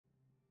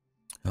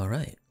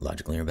Alright,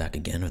 Logically we're back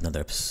again with another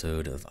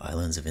episode of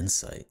Islands of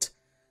Insight.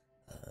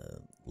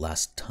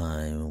 Last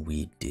time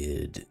we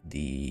did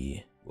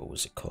the, what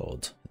was it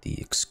called? The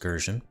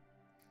excursion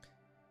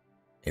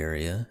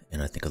area,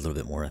 and I think a little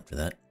bit more after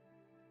that.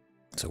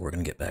 So we're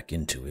going to get back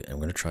into it, and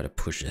we're going to try to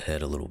push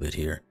ahead a little bit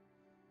here.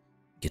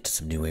 Get to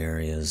some new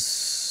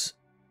areas,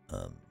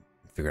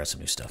 figure out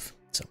some new stuff.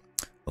 So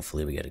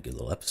hopefully we get a good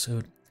little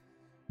episode,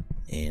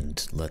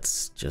 and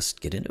let's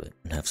just get into it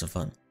and have some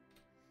fun.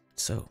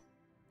 So,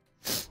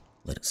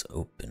 let us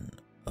open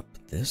up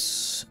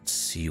this and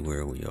see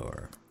where we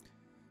are.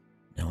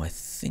 Now I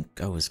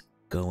think I was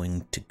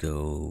going to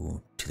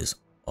go to this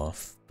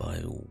off by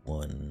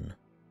one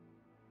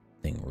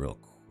thing real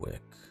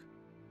quick,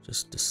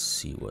 just to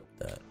see what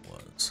that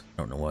was.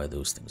 I don't know why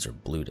those things are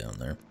blue down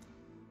there.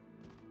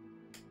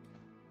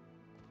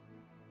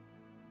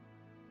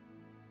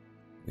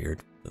 Weird,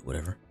 but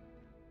whatever.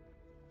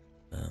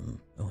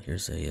 Oh,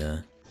 here's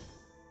a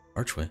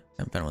archway. I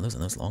haven't found one of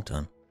those in a long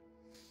time.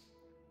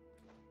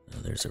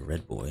 There's a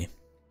red boy.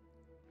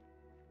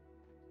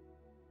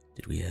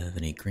 Did we have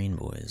any green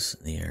boys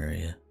in the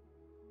area?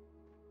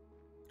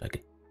 I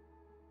could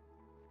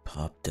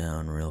pop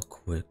down real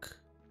quick.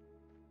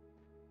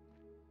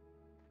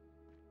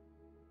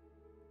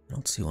 I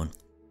don't see one.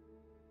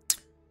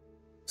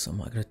 So I'm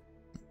gonna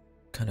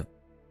kind of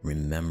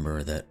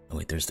remember that. Oh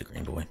wait, there's the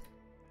green boy.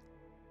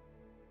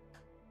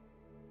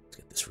 Let's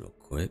get this real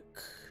quick.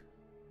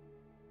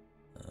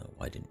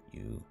 Why didn't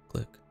you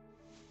click?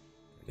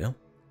 There we go.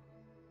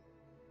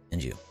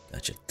 And you,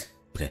 gotcha.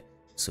 Okay,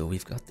 so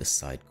we've got this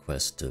side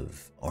quest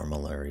of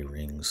armillary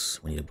rings.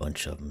 We need a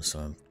bunch of them, so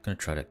I'm gonna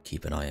try to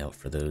keep an eye out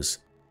for those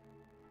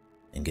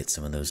and get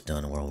some of those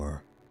done while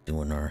we're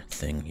doing our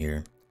thing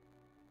here.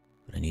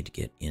 But I need to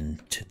get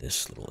into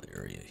this little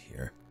area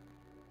here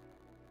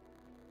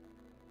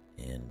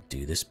and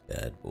do this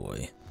bad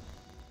boy.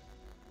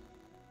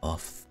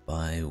 Off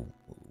by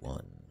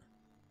one.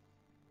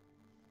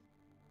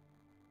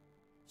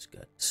 Just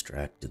got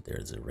distracted.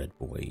 There's a red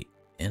boy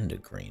and a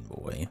green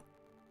boy.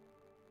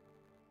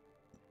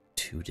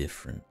 Two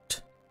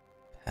different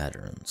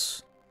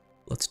patterns.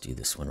 Let's do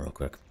this one real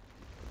quick.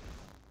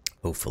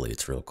 Hopefully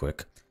it's real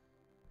quick.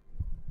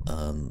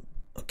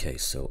 Okay,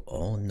 so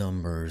all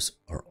numbers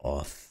are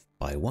off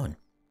by one.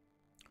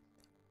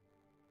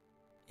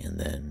 And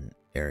then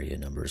area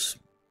numbers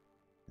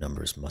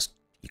must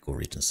equal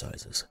region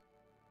sizes.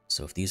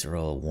 So if these are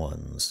all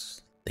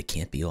ones, they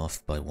can't be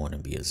off by one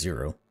and be a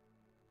zero,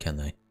 can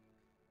they?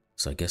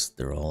 So I guess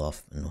they're all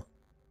off and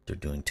they're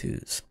doing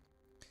twos.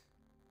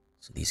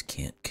 So these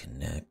can't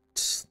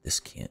connect, this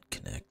can't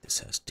connect, this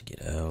has to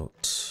get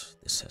out,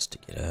 this has to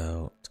get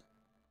out,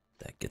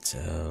 that gets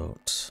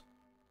out,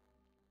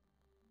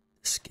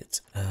 this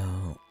gets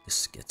out,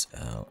 this gets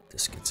out,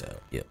 this gets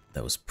out. Yep,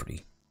 that was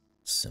pretty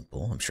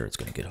simple. I'm sure it's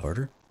going to get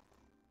harder.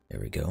 There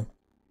we go.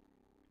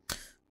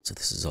 So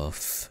this is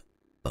off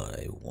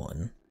by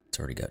one. It's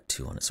already got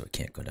two on it, so it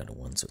can't go down to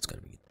one, so it's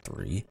got to be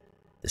three.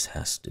 This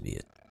has to be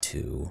a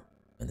two,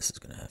 and this is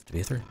going to have to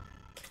be a three.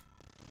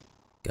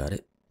 Got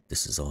it.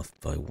 This is off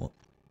by one.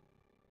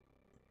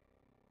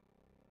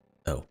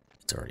 Oh,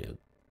 it's already a...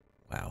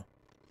 Wow.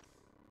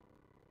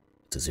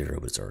 It's a zero,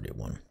 but it's already a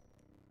one.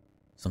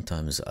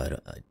 Sometimes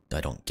I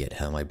don't get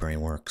how my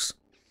brain works.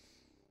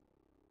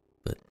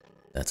 But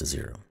that's a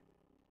zero.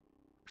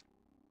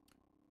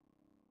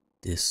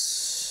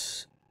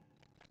 This...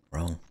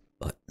 Wrong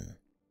button.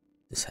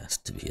 This has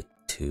to be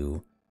a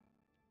two.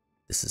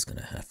 This is going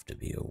to have to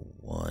be a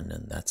one,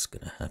 and that's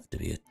going to have to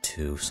be a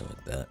two, so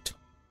like that.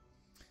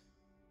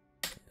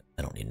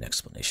 I don't need an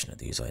explanation of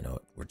these. I know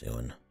what we're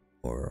doing.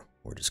 Or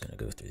we're just going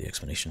to go through the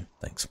explanation.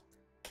 Thanks.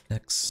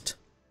 Next.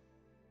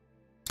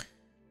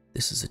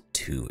 This is a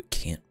 2. It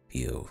can't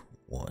be a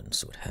 1,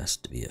 so it has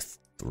to be a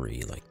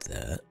 3 like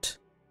that.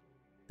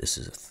 This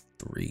is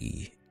a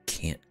 3.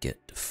 Can't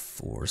get to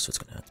 4, so it's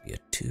going to have to be a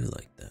 2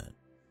 like that.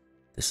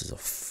 This is a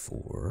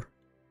 4.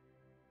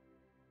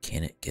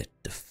 Can it get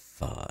to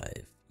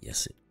 5?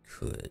 Yes, it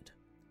could.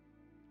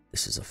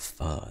 This is a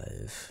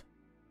 5.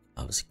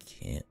 Obviously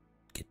can't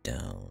get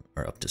down,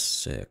 or up to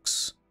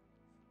 6,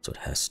 so it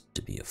has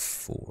to be a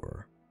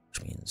 4,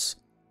 which means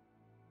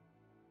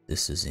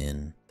this is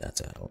in,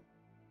 that's out,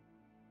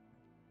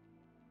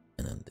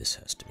 and then this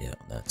has to be out,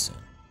 and that's in,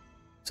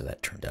 so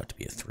that turned out to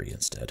be a 3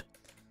 instead.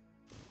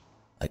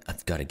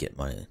 I've got to get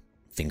my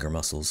finger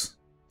muscles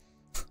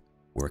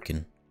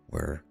working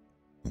where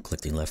I'm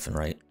clicking left and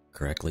right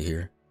correctly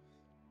here,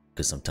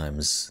 because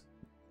sometimes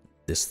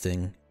this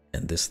thing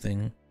and this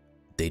thing,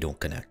 they don't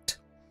connect.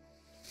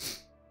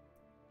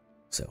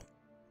 So,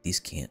 these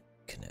can't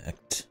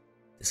connect.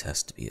 This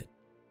has to be a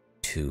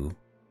 2.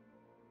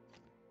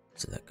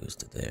 So that goes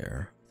to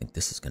there. I think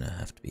this is going to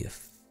have to be a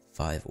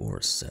 5 or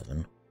a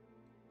 7.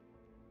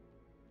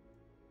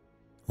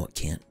 Well, it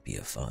can't be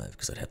a 5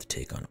 because I'd have to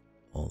take on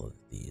all of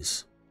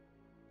these.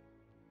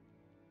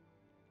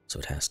 So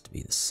it has to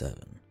be the 7.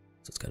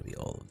 So it's got to be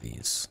all of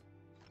these.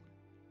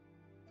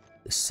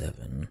 The 7 is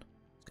going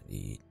to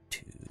be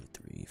 2,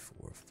 3,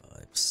 4,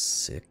 5,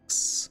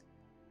 6.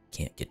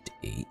 Can't get to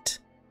 8.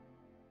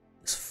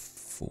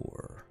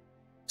 4.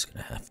 It's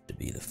gonna have to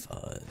be the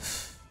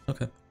 5.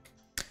 Okay.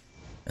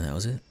 And that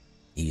was it.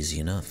 Easy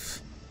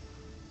enough.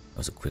 That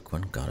was a quick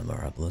one. Got a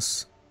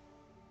Mirabilis.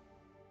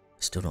 I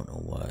still don't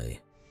know why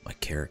my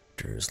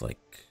character is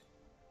like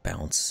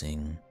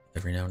bouncing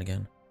every now and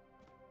again.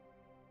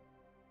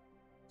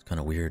 It's kind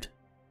of weird.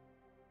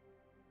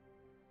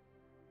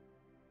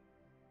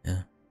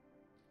 Yeah.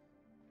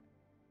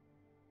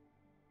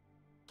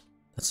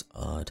 That's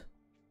odd.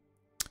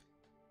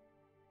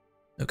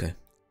 Okay.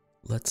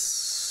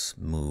 Let's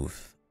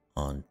move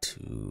on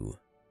to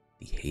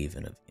the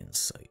Haven of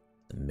Insight,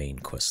 the main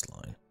quest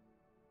line.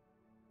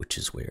 Which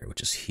is where?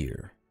 Which is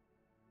here.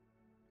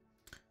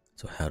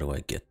 So how do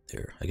I get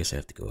there? I guess I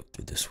have to go up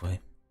through this way.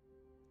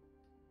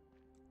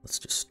 Let's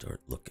just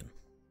start looking.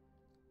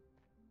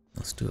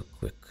 Let's do a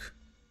quick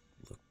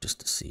look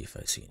just to see if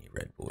I see any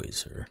red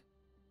boys or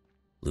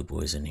blue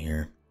boys in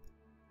here.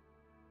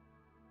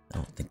 I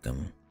don't think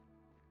I'm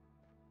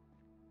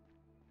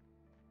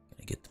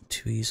gonna get them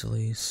too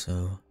easily,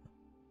 so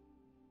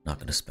not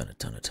gonna spend a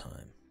ton of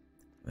time.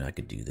 I mean, I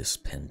could do this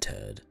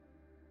pentad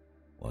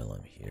while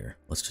I'm here.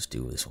 Let's just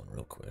do this one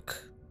real quick.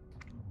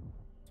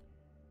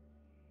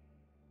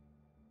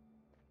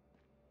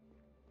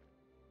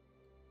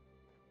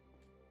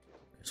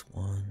 There's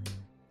one.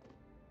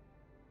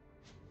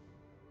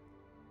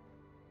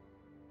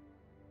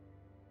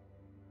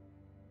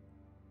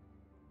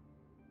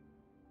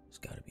 There's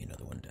gotta be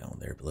another one down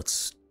there, but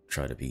let's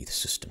try to be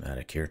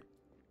systematic here.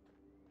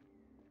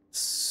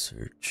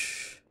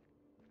 Search.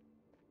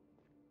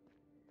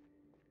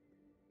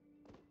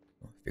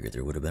 I figured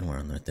there would have been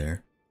one right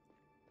there.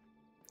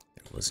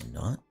 There was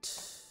not.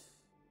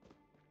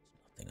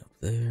 There's nothing up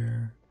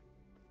there.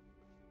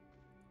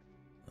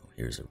 Oh,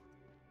 here's a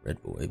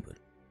red boy, but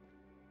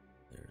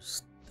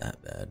there's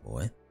that bad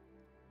boy.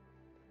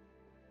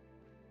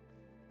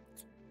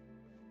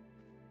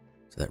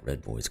 So that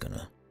red boy's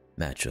gonna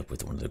match up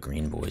with one of the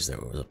green boys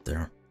that was up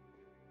there.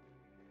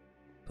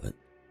 But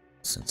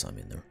since I'm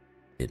in the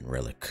hidden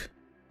relic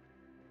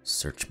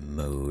search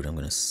mode, I'm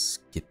gonna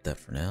skip that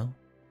for now.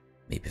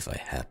 Maybe if I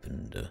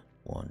happen to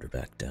wander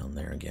back down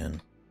there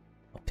again,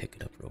 I'll pick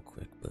it up real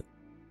quick, but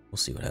we'll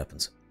see what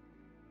happens.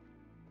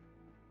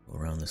 Go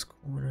around this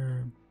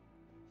corner.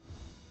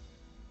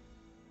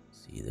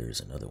 See,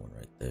 there's another one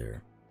right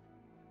there.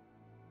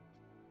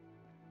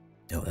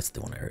 Oh, that's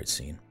the one I already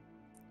seen.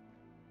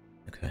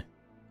 Okay.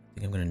 I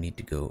think I'm gonna need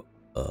to go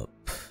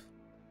up.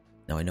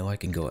 Now I know I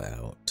can go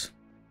out.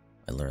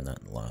 I learned that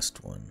in the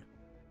last one.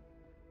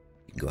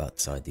 You can go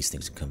outside these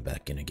things and come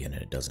back in again,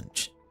 and it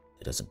doesn't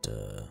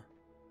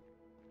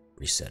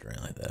reset or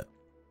anything like that.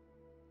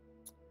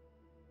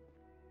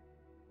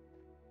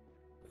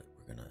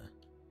 But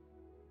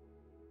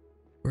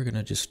we're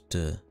gonna just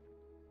do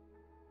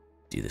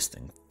this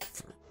thing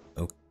for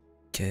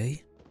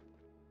okay.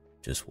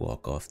 Just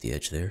walk off the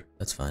edge there.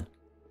 That's fine.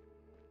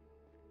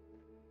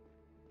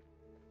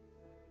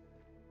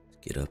 Let's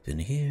get up in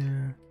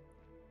here.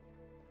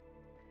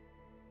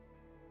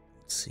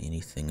 Don't see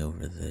anything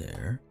over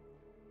there.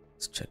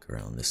 Let's check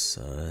around this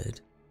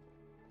side.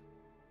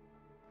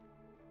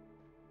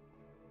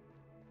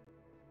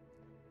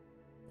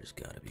 There's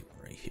gotta be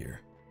one right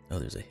here. Oh,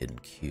 there's a hidden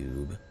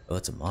cube. Oh,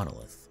 that's a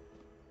monolith.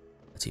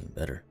 That's even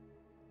better.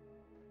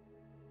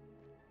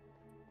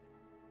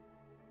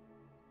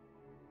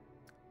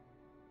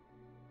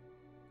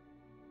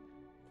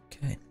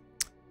 Okay.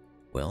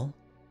 Well,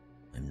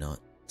 I'm not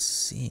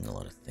seeing a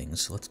lot of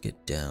things, so let's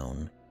get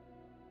down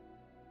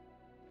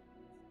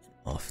and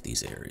off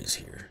these areas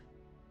here.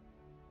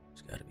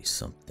 There's gotta be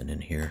something in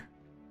here.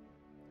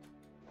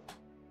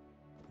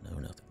 No,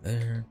 nothing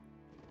there.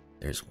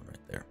 There's one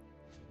right there.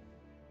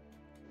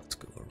 Let's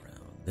go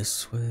around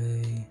this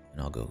way,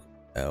 and I'll go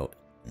out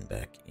and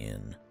back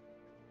in.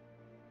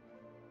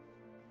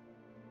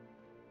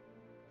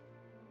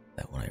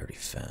 That one I already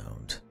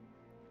found.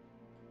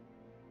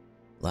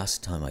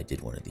 Last time I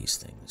did one of these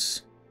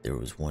things, there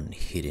was one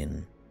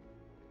hidden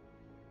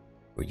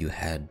where you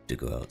had to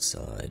go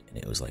outside, and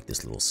it was like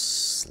this little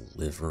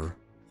sliver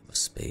of a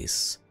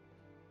space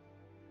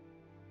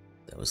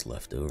that was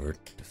left over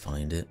to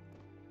find it.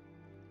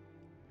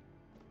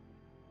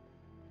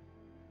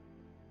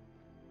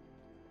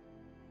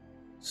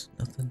 There's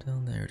nothing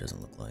down there, it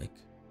doesn't look like.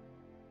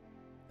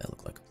 That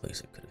looked like a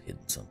place that could have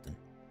hidden something.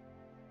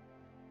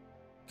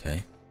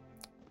 Okay.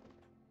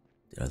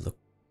 Did I look?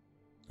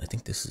 I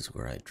think this is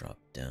where I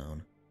dropped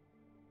down.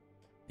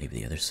 Maybe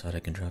the other side I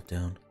can drop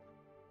down.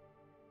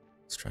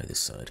 Let's try this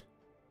side.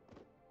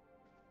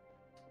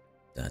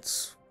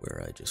 That's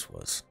where I just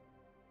was.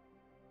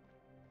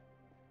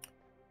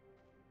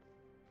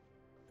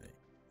 Right.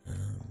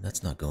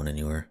 That's not going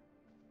anywhere.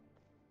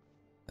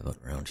 How about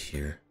around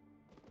here?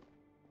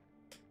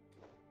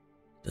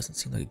 Doesn't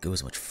seem like it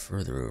goes much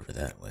further over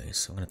that way,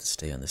 so I'm gonna have to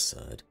stay on this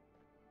side.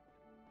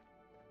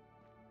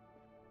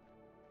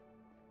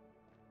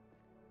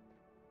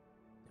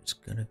 There's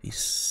gonna be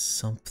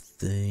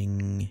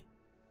something.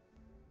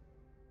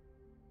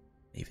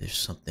 Maybe there's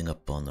something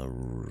up on the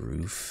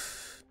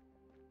roof.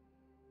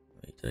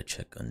 Wait, did I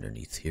check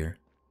underneath here?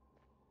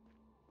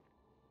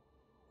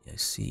 I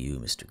see you,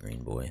 Mr.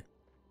 Green Boy.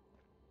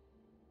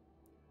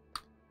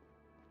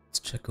 Let's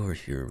check over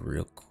here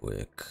real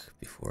quick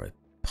before I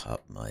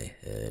pop my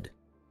head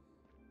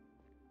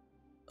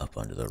up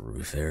onto the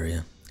roof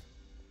area.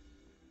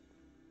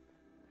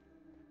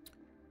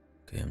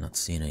 Okay, I'm not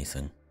seeing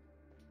anything.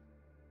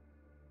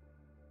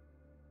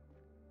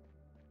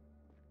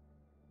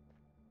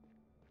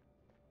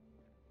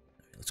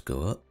 Alright, let's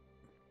go up.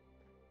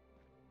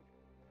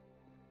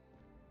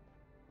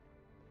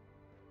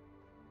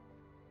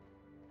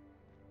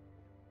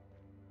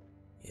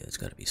 Yeah, there's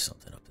got to be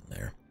something up in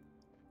there.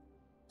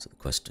 So the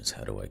question is,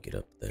 how do I get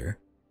up there?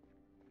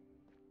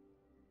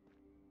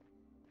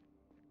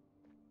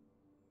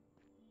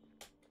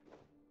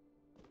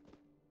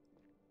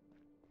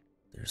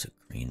 There's a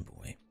green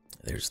boy.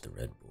 There's the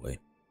red boy.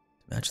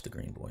 To match the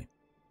green boy.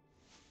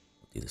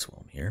 I'll do this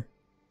while I'm here.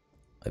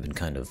 I've been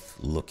kind of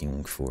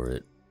looking for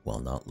it while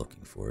not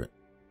looking for it.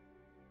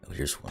 Oh,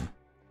 here's one.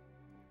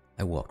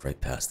 I walked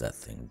right past that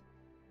thing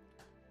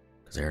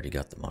because I already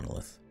got the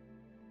monolith.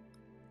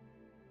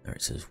 Alright,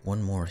 it says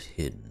one more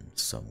hidden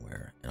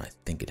somewhere, and I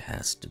think it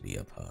has to be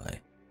up high.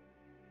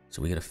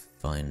 So we gotta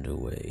find a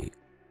way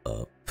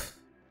up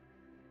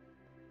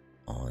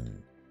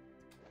on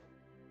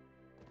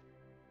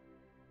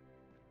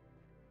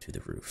to the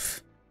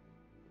roof.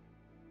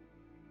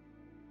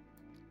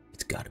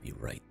 It's gotta be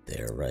right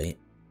there, right?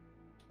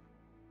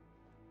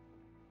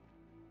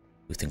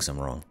 Who thinks I'm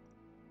wrong?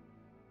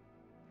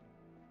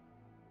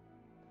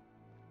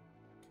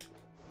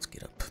 Let's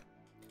get up.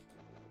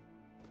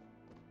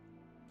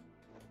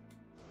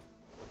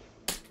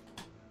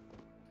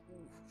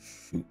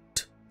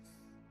 Shoot.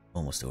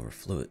 Almost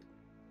overflew it.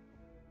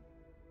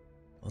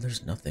 Well,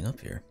 there's nothing up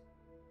here.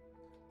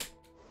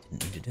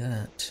 Didn't need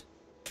that.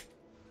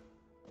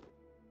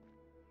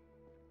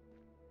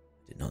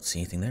 Did not see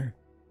anything there.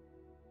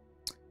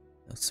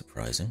 That's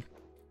surprising.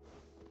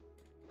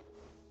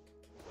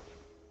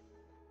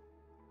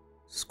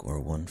 Score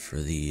 1 for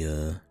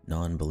the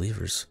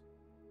non-believers.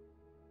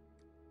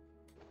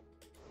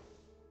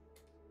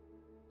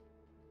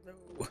 No.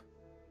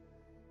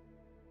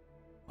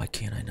 Why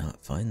can't I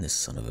not find this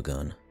son of a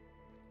gun?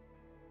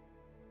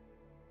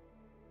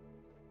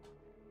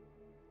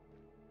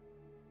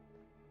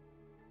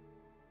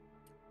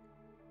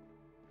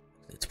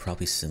 It's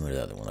probably similar to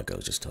the other one like I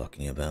was just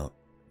talking about,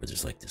 where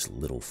there's like this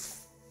little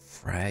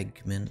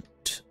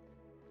fragment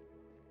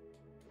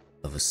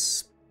of a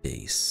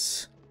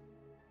space.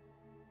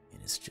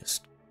 And it's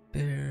just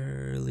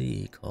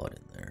barely caught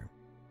in there.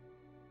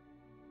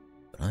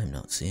 But I'm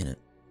not seeing it.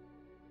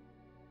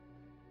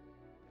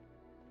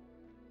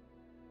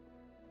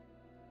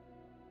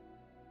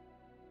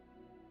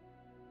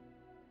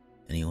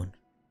 Anyone?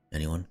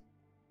 Anyone?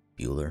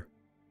 Bueller?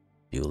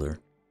 Bueller?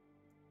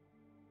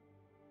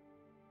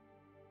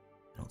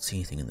 I don't see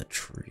anything in the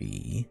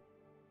tree.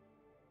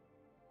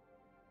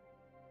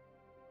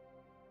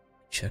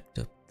 Checked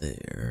up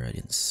there. I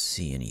didn't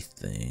see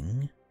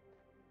anything.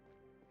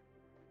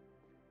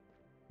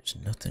 There's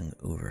nothing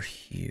over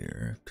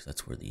here, because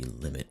that's where the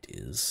limit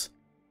is.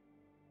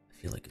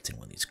 I feel like it's in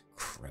one of these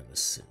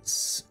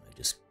crevices. I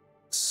just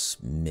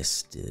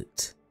missed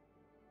it.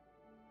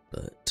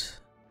 But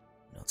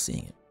I'm not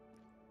seeing it.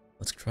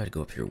 Let's try to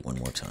go up here one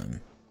more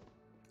time.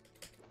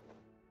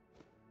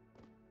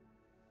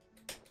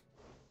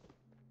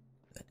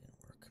 That didn't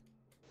work.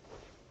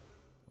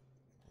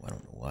 Well, I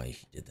don't know why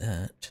he did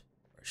that.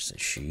 Or I should say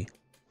she.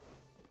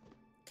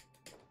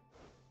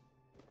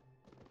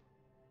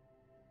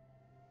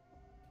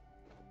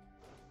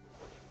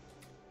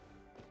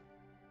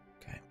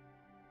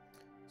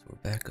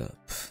 We're back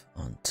up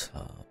on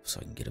top so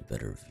I can get a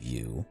better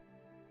view.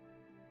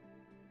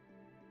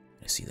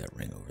 I see that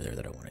ring over there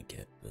that I want to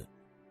get, but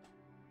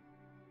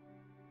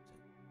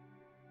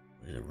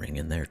there's a ring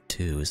in there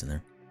too, isn't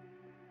there?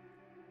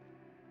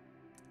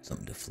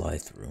 Something to fly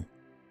through.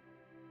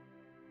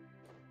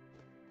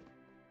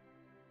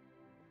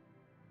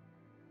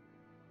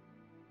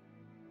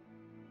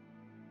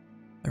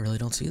 I really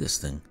don't see this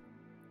thing.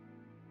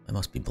 I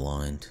must be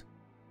blind.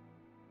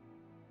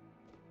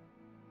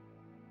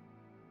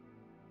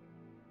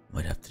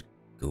 Might have to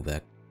go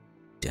back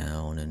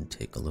down and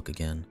take a look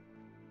again.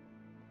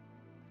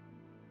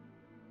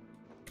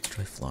 Let's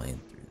try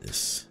flying through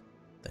this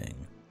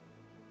thing.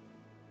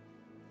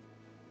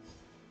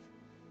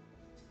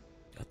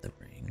 Got the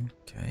ring,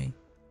 okay.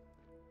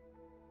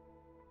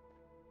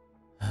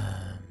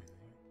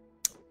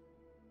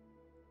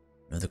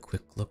 Another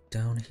quick look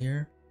down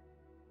here.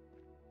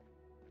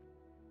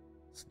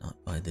 It's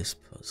not by this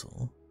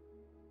puzzle.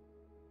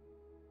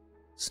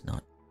 It's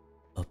not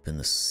up in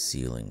the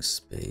ceiling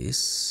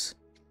space.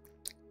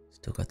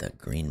 Still got that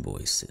green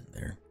boy sitting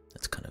there.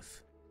 That's kind of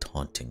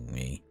taunting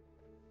me.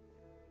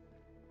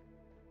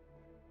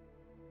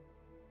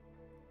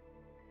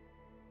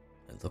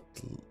 I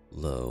looked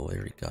low. I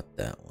already got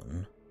that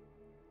one.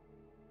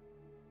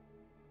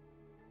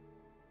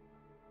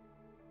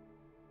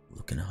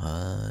 Looking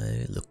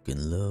high,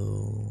 looking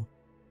low.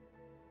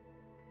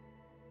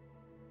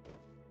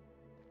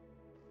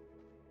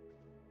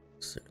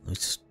 So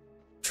let's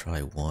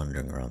try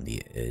wandering around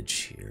the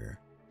edge here.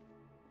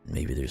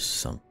 Maybe there's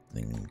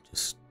something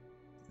just...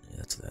 Yeah,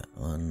 that's that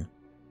one.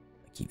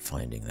 I keep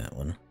finding that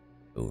one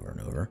over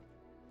and over.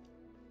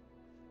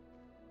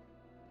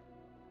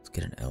 Let's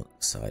get an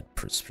outside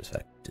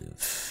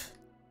perspective.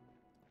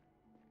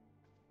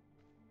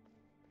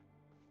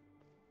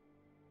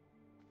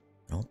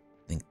 I don't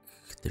think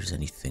there's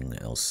anything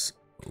else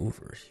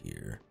over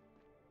here.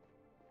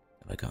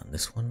 Have I gotten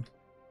this one?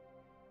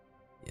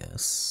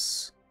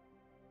 Yes.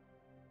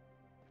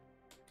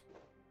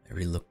 I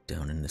already looked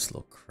down in this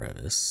little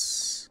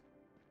crevice.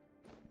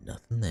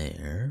 Nothing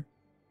there.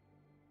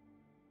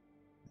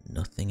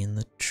 Nothing in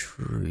the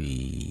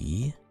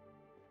tree.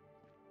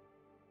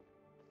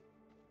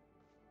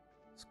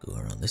 Let's go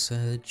around this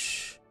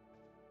edge.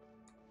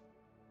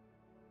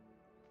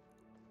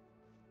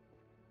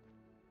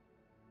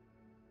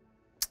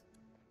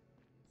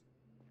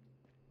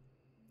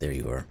 There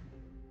you are.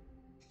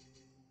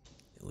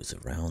 It was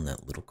around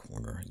that little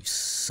corner, you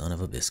son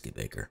of a biscuit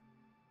baker.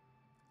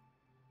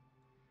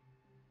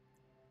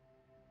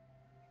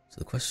 So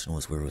the question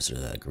was, where was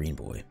that green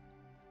boy?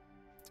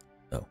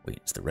 Oh, wait,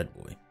 it's the red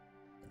boy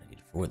that I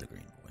needed for the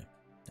green boy.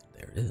 And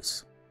there it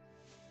is.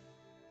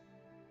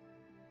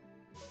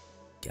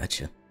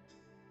 Gotcha.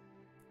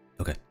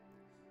 Okay.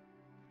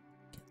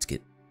 Let's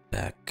get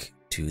back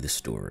to the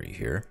story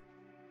here.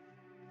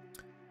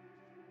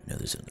 I know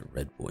there's another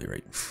red boy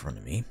right in front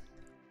of me.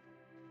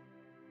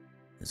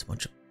 There's a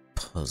bunch of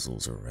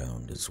puzzles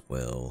around as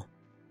well.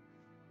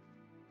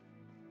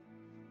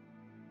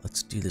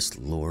 Let's do this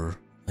lore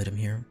item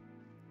here.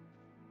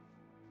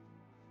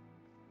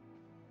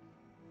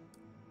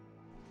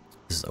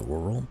 This is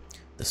Auroral.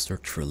 The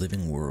search for a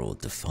living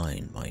world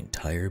defined my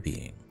entire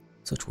being.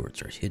 Such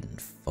words are hidden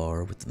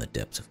far within the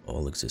depths of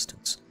all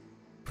existence.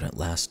 When at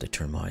last I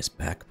turned my eyes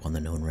back upon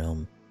the known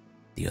realm,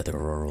 the other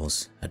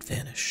Aurorals had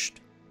vanished.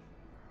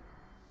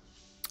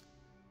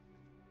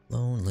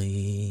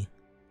 Lonely.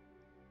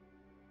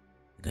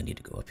 I think I need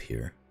to go up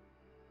here.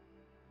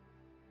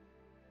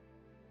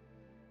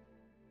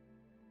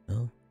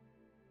 No?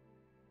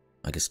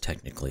 I guess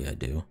technically I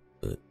do,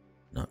 but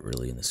not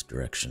really in this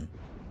direction.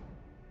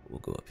 We'll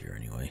go up here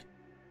anyway.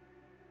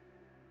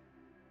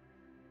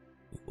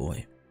 Oh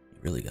boy, you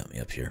really got me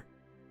up here.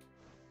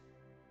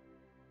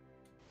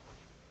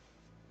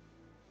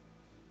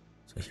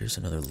 So here's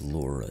another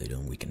lore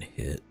item we can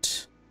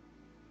hit.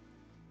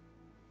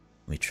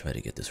 Let me try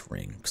to get this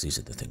ring, because these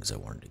are the things I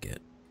wanted to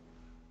get.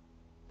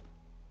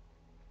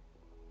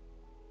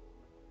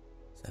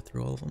 Is that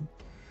through all of them?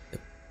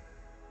 Yep.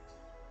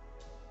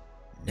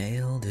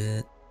 Nailed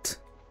it.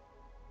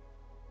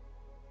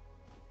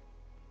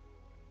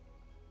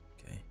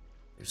 Okay,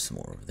 there's some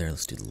more over there.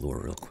 Let's do the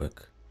lore real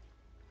quick.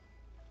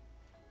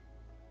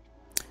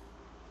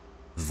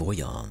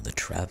 Voyon the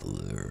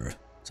Traveler.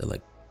 Is that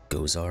like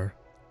Gozar?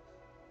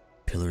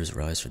 Pillars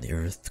rise from the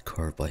earth,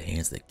 carved by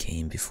hands that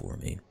came before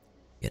me.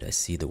 Yet I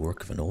see the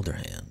work of an older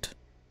hand,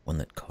 one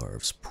that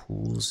carves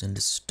pools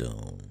into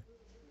stone.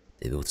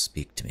 They both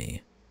speak to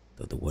me,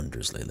 though the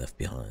wonders they left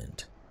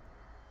behind.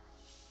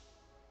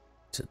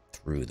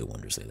 Through the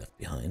wonders they left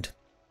behind.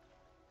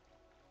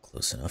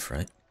 Close enough,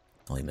 right?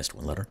 Only missed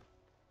one letter.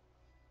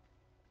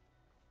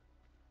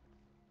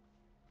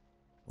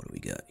 What do we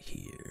got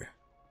here?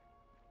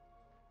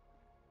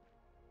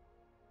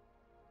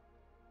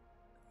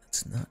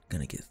 That's not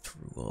gonna get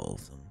through all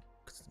of them,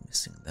 because it's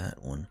missing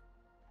that one.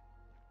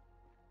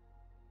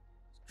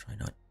 Let's try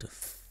not to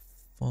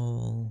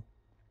fall.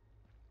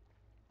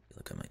 I feel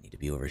like I might need to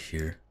be over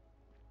here.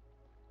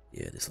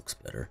 Yeah, this looks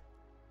better.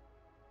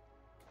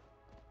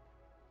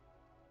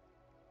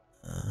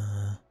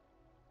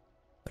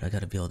 But I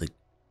gotta be able to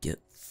get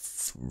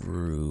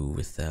through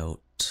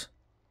without...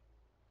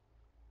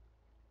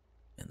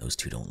 And those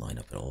two don't line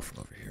up at all from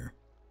over here.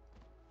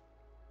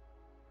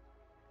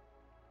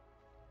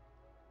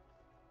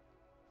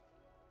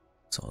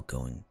 It's all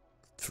going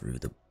through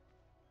the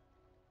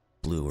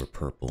blue or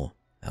purple,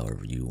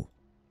 however you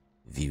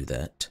view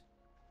that.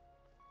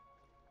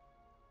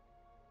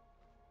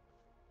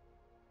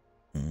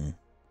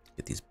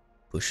 Get these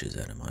bushes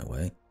out of my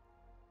way.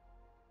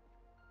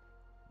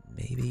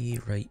 Maybe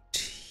right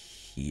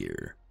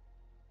here.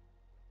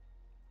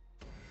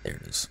 There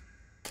it is.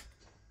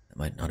 That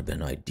might not have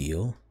been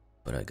ideal,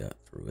 but I got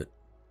through it.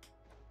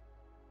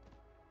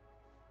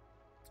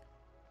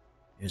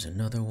 Here's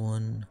another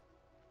one,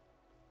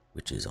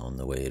 which is on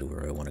the way to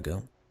where I want to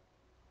go.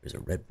 There's a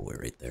red boy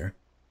right there.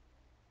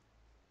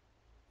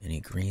 Any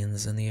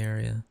greens in the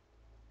area?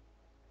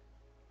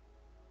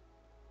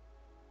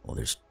 Well,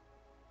 there's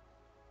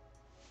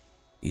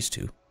these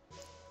two.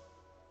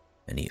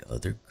 Any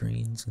other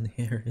greens in the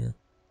area?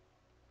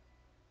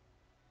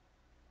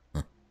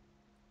 Huh.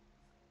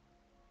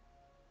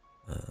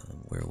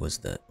 Where was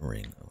that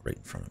ring? Oh, right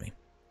in front of me.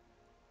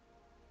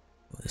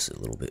 Well, this is a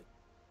little bit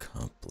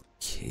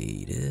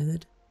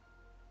complicated.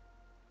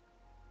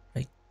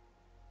 Right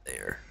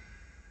there.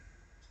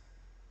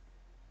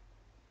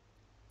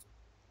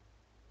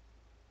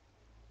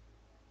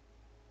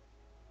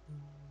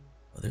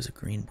 Oh, there's a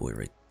green boy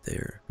right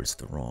there, but it's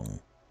the wrong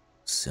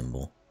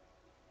symbol.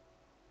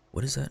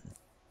 What is that in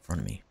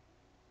front of me?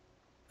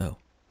 Oh.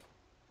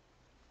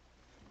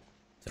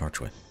 It's an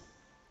archway.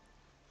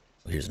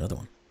 Oh, here's another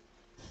one.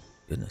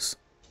 Goodness.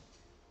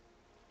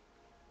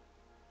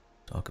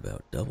 Talk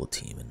about double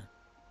teaming.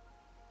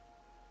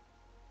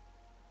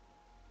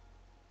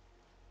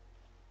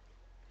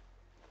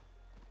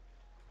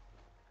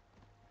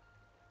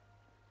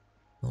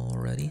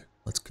 Alrighty,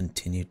 let's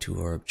continue to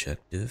our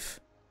objective.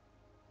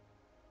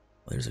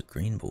 Well, there's a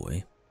green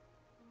boy.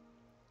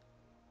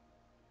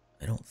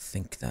 I don't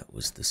think that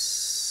was the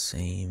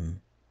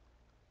same.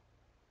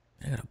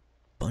 I got a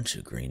bunch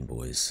of green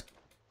boys.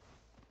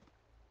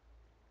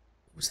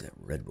 What was that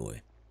red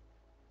boy?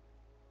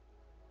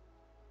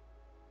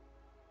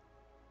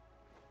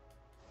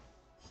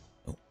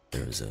 Oh,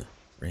 there was a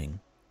ring.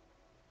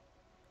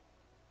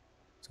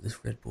 So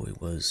this red boy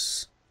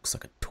looks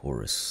like a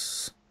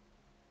Taurus.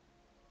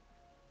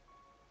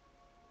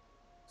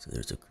 So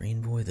there's a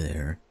green boy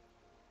there.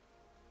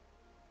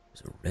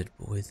 There's a red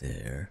boy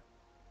there.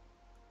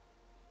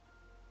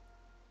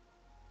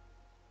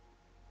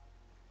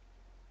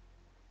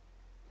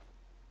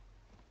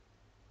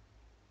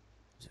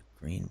 There's a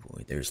green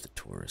boy. There's the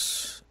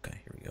Taurus. Okay,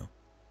 here we go.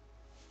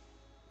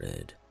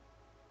 Red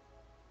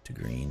to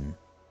green.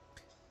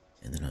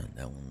 And then on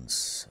that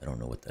one's, I don't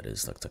know what that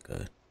is. Looks like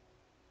a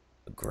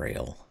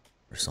grail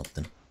or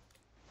something.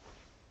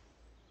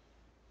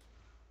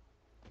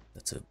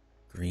 That's a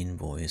green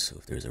boy, so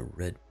if there's a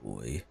red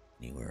boy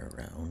anywhere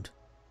around,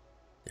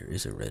 there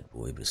is a red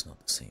boy, but it's not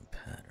the same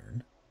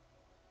pattern.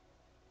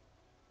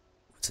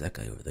 What's that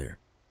guy over there?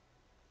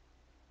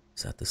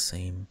 Is that the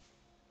same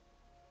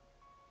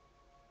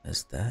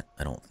as that?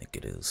 I don't think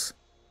it is.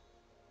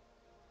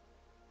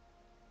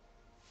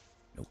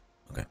 Nope.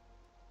 Okay.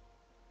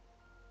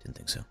 Didn't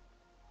think so.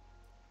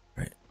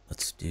 Alright,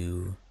 let's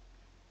do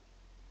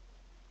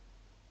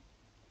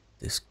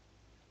this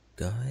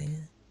guy.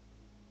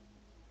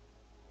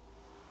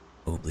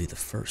 Obly the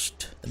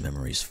first. The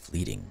memory's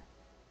fleeting.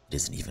 It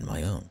isn't even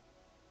my own.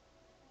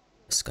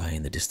 The sky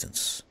in the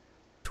distance,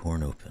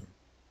 torn open.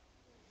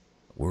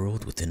 A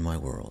world within my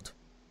world,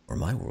 or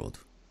my world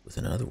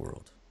within another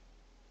world.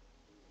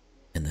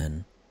 And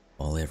then,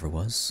 all I ever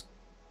was,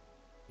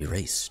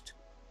 erased.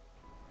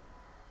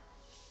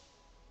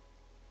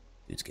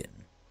 Dude's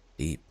getting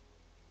deep.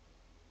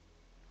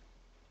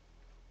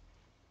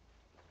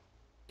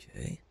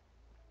 Okay.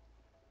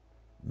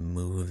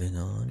 Moving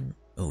on.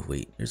 Oh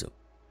wait, here's a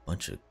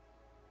bunch of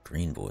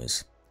green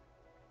boys.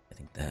 I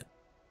think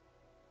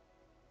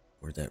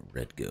where'd that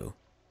red go?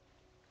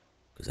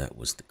 Because that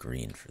was the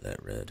green for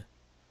that red.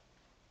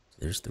 So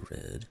there's the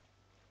red.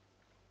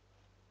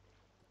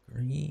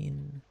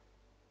 Green.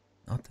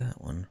 Not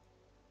that one.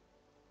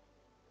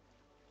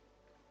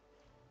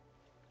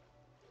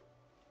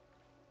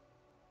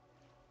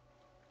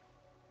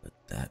 But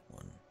that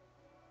one.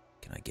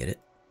 Can I get it?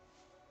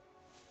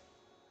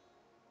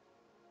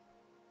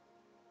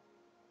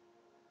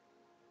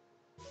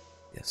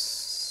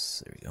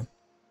 Yes, there we go.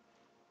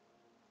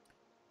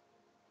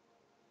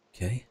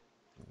 Okay,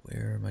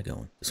 where am I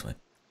going? This way.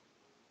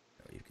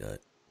 Oh, you've got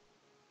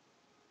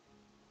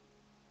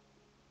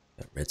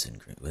reds and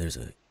green. Well, is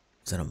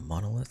that a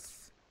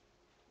monolith?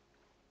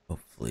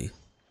 Hopefully.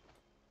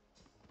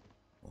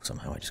 Well,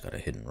 somehow I just got a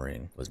hidden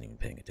ring. Wasn't even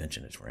paying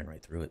attention, just ran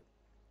right through it.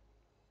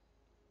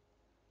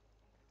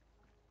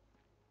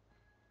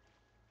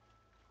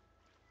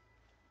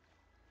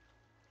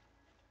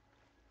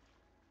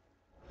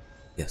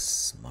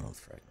 Yes, monolith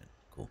fragment.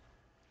 Cool.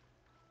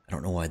 I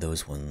don't know why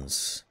those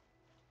ones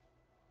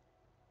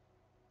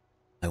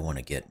I want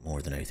to get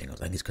more than anything else.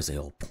 I think it's because they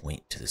all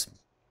point to this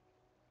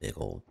big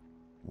old,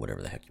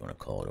 whatever the heck you want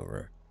to call it,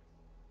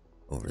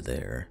 over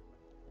there.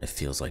 It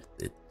feels like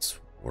it's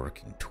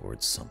working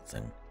towards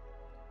something.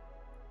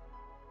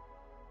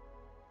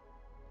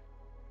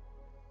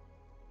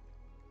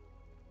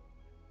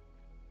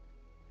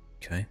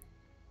 Okay.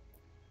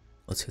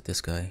 Let's hit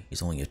this guy.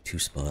 He's only a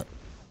 2-spot.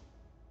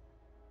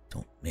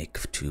 Don't make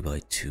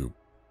 2x2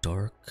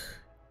 dark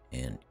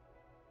and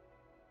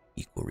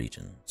equal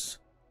regions.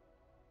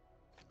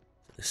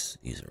 So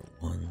these are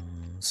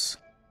ones.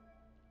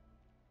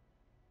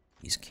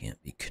 These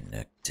can't be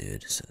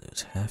connected, so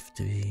those have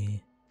to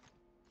be.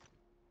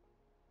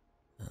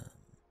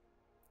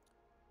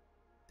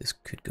 This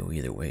could go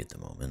either way at the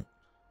moment.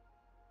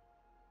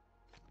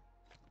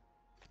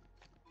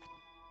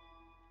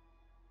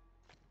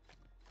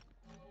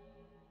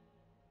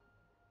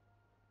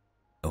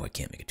 Oh, I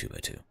can't make a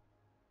 2x2.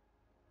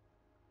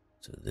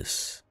 So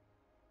this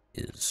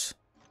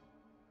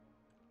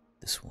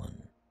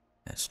one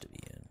has to be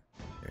in.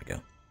 There we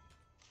go.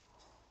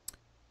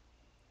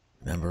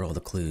 Remember all the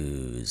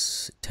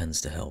clues. It tends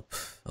to help.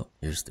 Oh,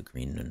 here's the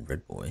green and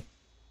red boy.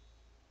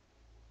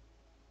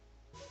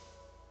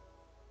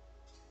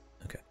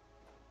 Okay.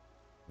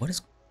 What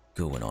is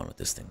going on with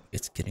this thing?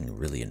 It's getting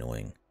really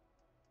annoying.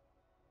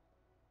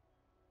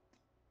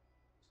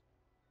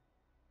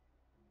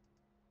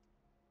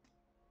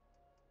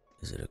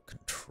 Is it a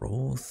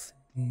control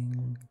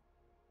thing?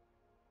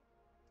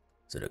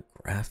 Is it a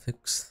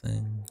graphics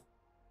thing?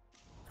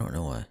 I don't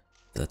know why.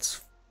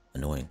 That's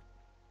annoying.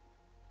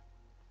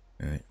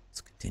 Alright,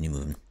 let's continue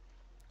moving.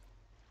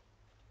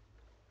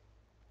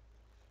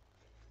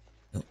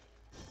 Oh,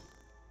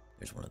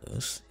 there's one of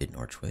those hidden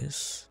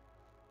archways.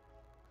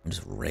 I'm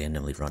just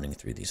randomly running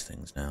through these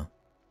things now.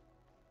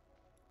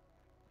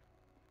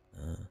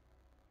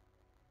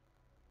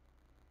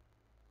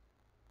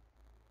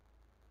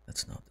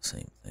 That's not the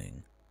same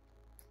thing.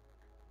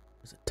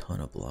 There's a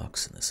ton of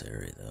blocks in this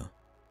area, though.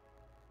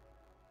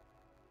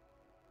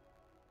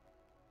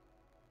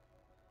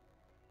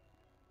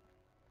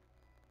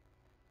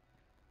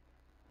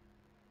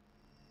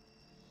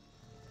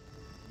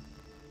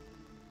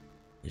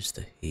 Here's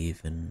the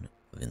Haven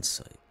of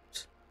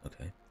Insight.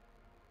 Okay.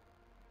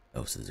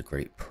 Oh, so there's a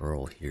great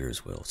pearl here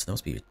as well. So there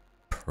must be a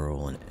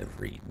pearl in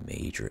every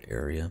major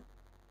area.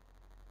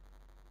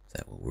 Is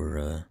that what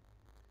we're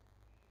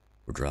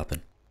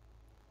dropping?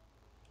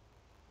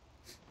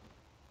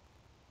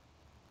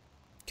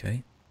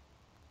 Okay.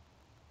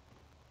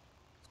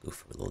 Let's go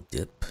for a little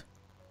dip.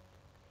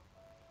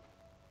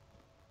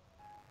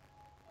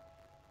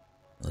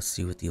 Let's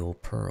see what the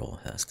old pearl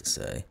has to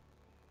say.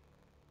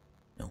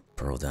 No,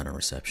 pearl down in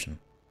reception.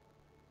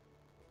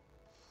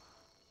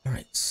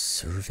 Alright,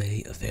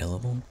 survey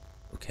available.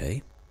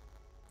 Okay.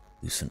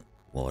 Lucent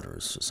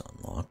waters is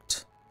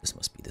unlocked. This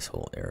must be this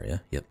whole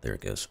area. Yep, there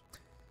it goes.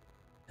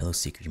 Hello,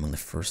 Seeker. You're among the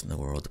first in the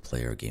world to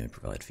play our game and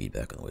provide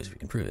feedback on the ways we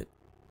can improve it.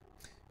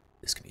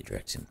 This can be a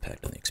direct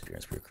impact on the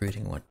experience we're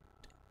creating. Want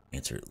to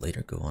answer it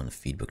later? Go on the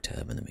Feedback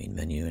tab in the main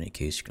menu. In any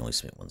case, you can only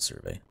submit one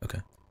survey. Okay.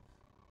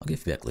 I'll give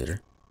feedback later.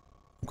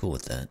 I'm cool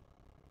with that.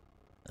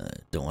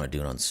 Don't want to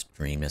do it on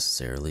stream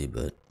necessarily,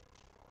 but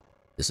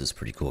this is a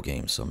pretty cool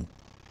game, so I'm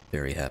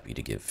very happy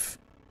to give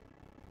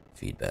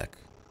feedback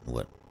on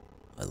what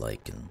I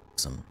like and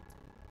some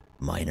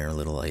minor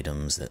little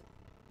items that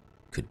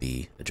could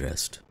be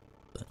addressed.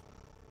 But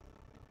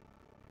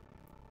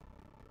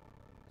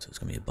so it's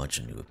gonna be a bunch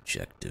of new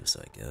objectives,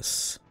 I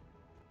guess.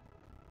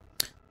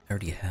 I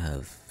already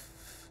have.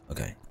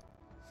 Okay.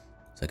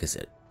 So I guess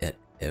at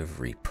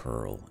every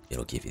pearl,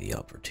 it'll give you the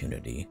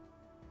opportunity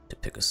to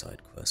pick a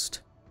side quest.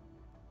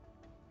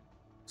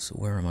 So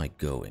where am I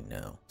going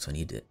now? So I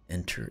need to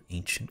enter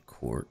Ancient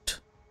Court,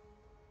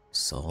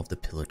 solve the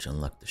pillage,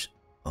 unlock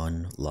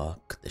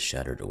the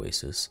Shattered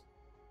Oasis,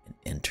 and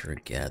enter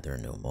Gather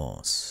No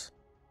Moss.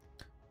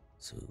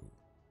 So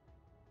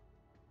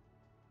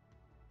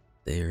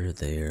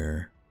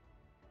there.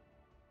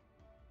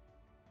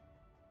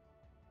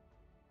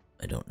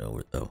 I don't know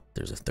where. Oh,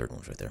 there's a third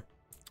one right there.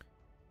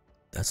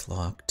 That's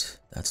locked.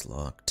 That's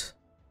locked.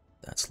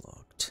 That's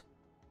locked.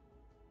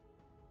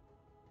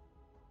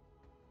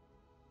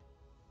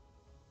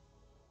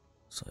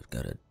 So I've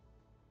got a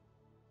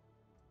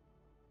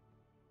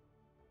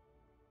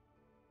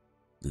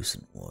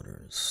Lucent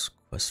Waters,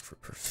 Quest for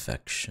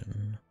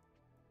Perfection,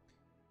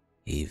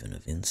 Haven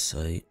of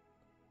Insight,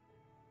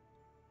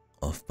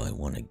 off by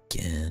one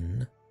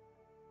again.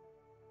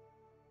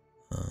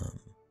 Oh,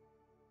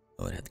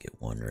 I'd have to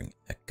get Wandering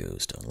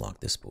Echoes to unlock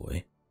this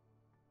boy.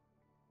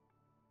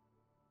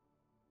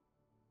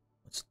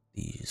 What's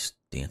these?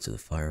 Dance of the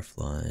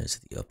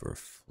Fireflies, the upper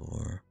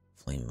floor,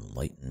 Flame of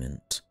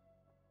Enlightenment.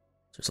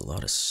 There's a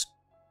lot of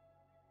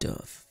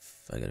stuff.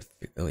 I gotta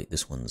figure. Oh wait,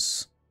 this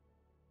one's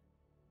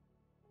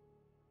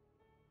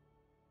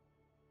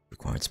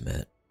requirements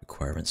met.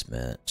 Requirements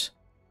met.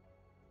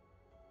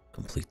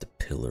 Complete the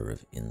Pillar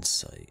of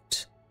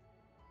Insight.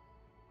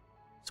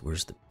 So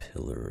where's the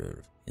Pillar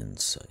of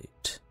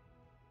Insight?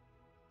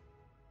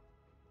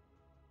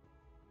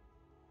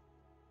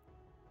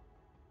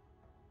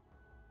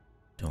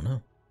 Don't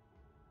know.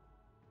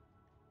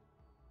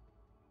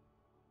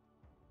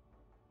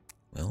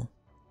 Well,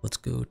 let's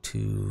go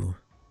to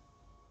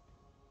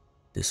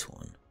this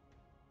one.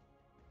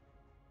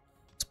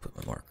 Let's put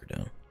my marker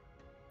down.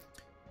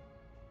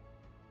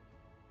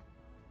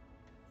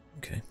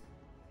 Okay.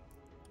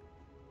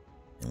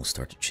 And we'll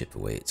start to chip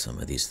away at some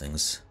of these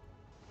things.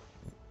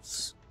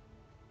 Oops.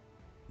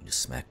 You just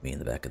smacked me in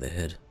the back of the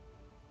head.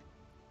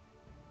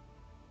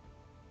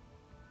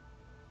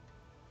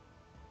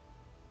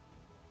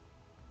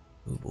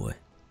 Oh boy.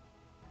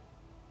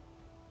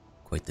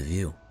 Quite the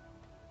view.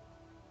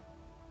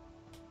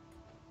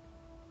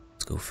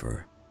 Let's go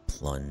for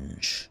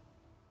plunge.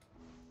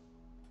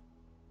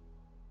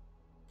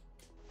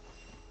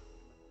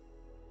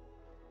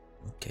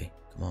 Okay,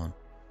 come on.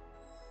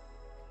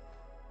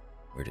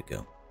 Where'd it go?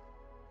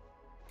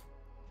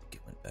 I think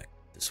it went back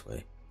this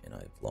way, and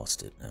I've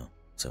lost it now.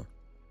 So,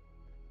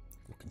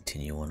 we'll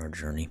continue on our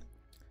journey.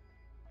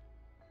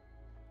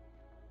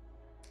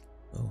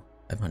 Oh,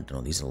 I haven't done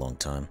all these in a long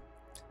time.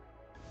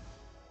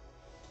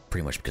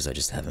 Pretty much because I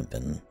just haven't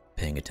been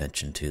paying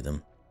attention to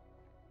them.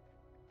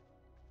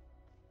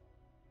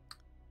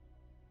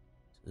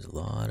 There's a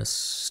lot of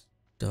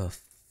stuff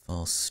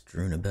all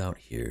strewn about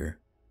here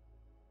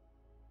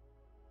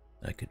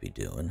that I could be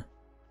doing.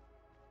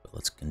 But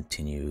let's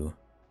continue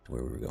to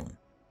where we were going.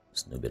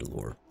 There's no bit of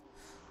lore.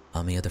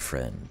 Amia the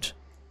Friend.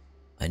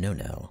 I know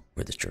now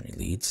where this journey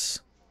leads.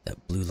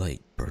 That blue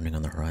light burning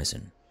on the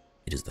horizon.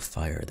 It is the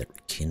fire that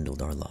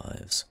rekindled our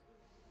lives.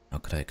 How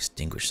could I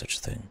extinguish such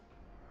a thing?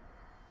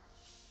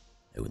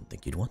 I wouldn't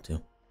think you'd want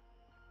to.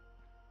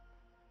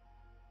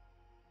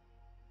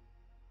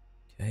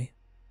 Okay.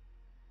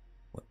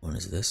 What one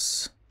is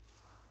this?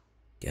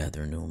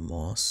 Gather no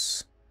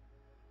moss.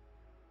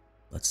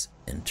 Let's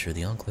enter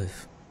the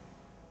Enclave.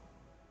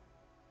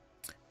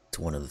 It's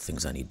one of the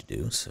things I need to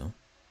do, so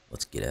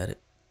let's get at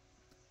it.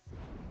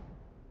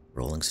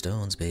 Rolling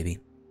Stones, baby.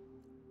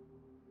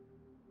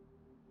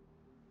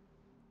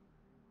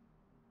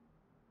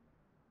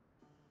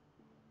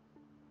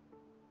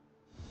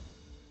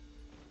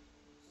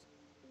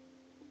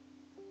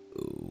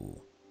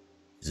 Ooh.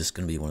 Is this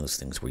going to be one of those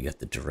things where you have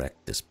to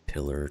direct this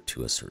pillar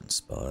to a certain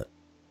spot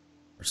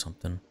or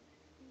something?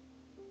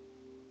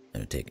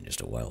 I'm taking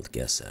just a wild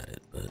guess at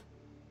it, but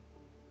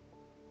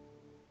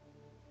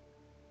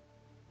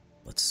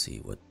let's see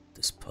what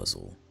this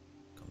puzzle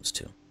comes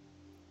to.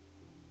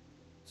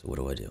 So what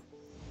do I do?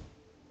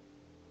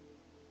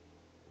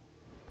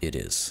 It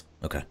is.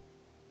 Okay.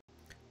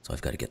 So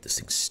I've got to get this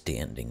thing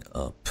standing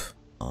up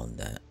on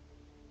that.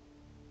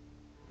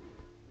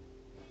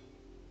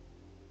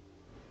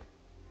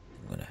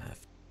 I'm gonna have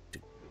to...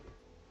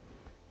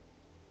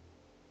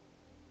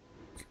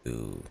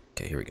 Ooh.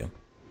 Okay, here we go.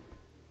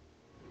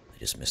 I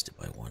just missed it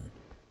by one.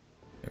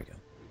 There we go.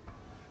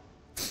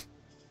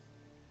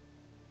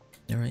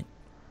 Alright.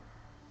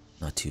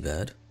 Not too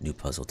bad. New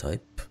puzzle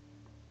type.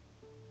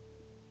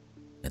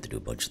 I have to do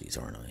a bunch of these,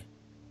 aren't I?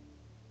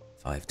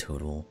 5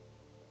 total.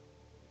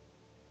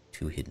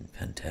 2 hidden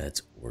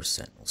pentads or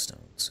sentinel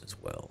stones as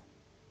well.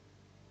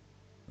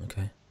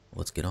 Okay, well,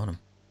 let's get on them.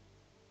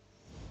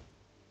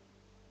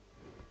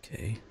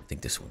 Okay, I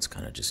think this one's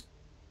kind of just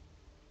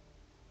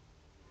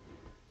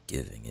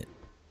giving it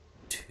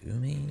to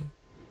me.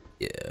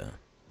 Yeah.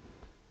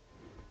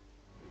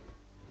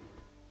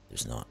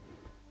 There's not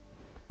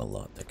a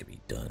lot that could be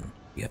done.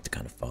 You have to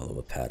kind of follow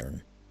a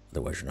pattern,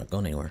 otherwise you're not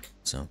going anywhere.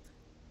 So,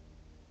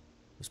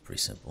 it's pretty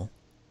simple.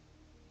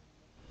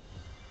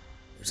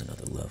 There's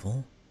another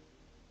level.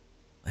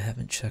 I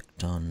haven't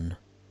checked on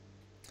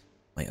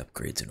my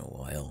upgrades in a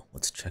while.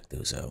 Let's check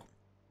those out.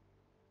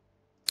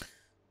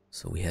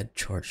 So we had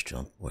charge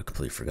jump. Oh, I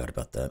completely forgot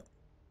about that.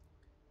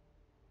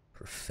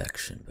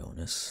 Perfection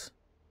bonus.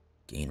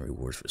 Gain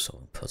rewards for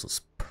solving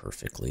puzzles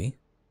perfectly.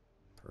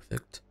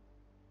 Perfect.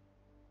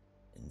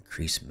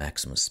 Increase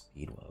maximum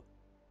speed while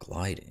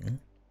gliding.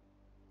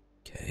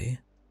 Okay.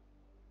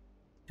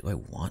 Do I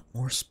want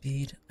more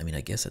speed? I mean,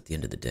 I guess at the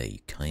end of the day, you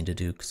kind of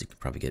do, because you can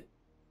probably get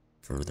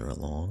further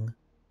along.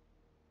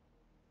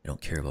 I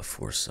don't care about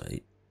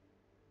foresight.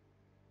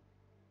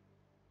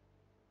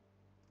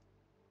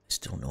 I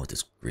still don't know what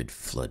this grid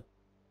flood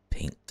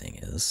paint thing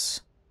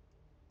is.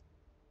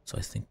 So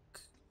I think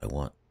I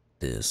want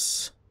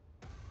this.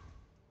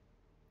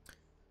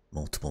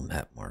 Multiple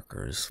map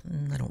markers.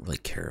 I don't really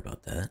care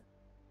about that.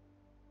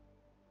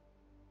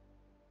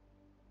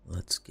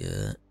 Let's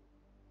get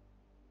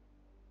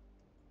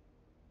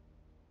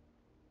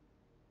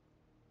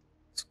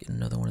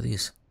another one of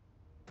these.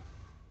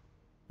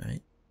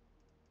 Alright.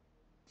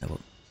 How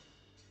about...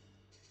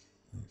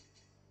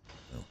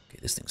 Okay,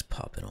 this thing's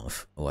popping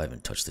off. Oh, I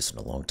haven't touched this in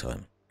a long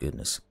time.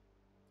 Goodness.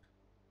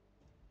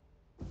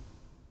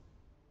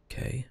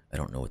 Okay, I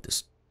don't know what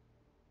this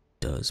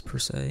does per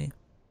se.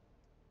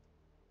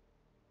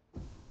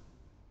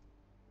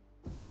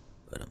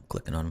 But I'm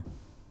clicking on them.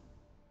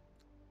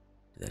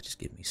 Did that just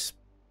give me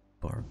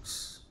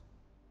sparks?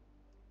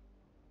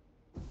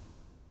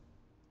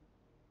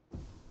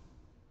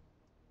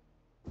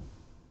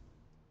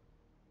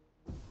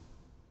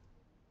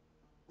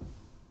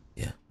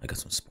 Yeah, I got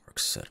some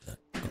sparks out of that.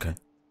 Okay.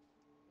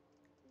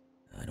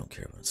 I don't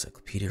care about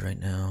encyclopedia right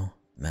now.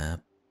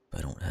 Map,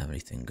 I don't have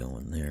anything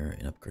going there.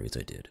 And upgrades,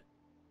 I did.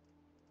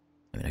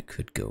 I mean, I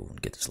could go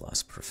and get this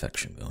last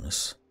perfection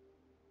bonus.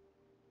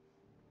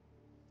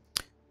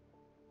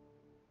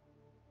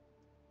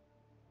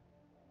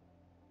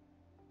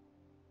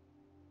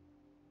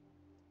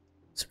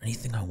 Is there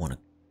anything I want to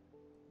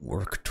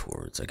work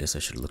towards? I guess I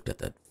should have looked at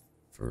that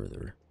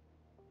further.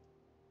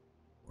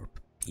 Warp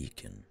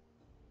beacon.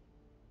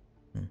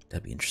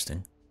 That'd be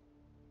interesting.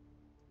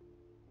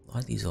 A lot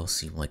of these all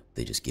seem like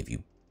they just give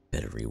you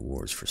better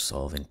rewards for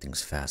solving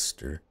things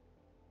faster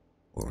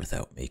or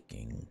without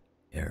making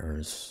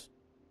errors.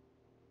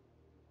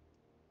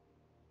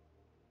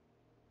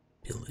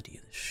 Ability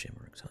of the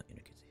shimmer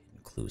indicates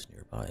hidden clues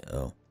nearby.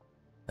 Oh,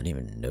 I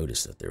didn't even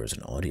notice that there was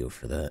an audio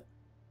for that.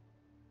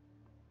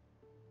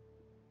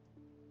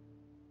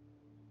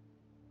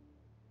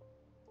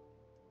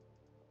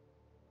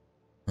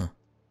 Huh.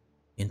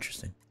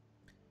 Interesting.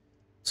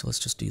 So let's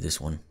just do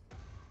this one,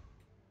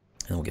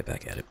 and then we'll get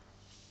back at it.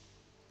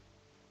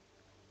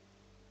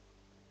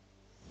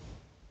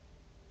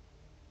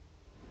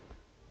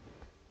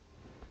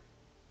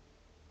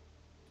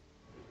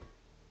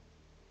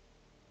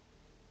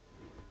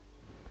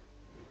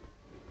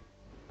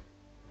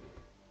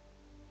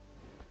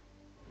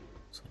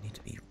 So I need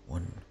to be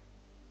one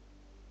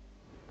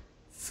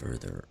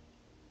further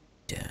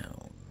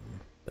down,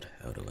 but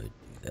how do I do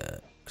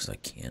that? because I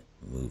can't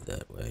move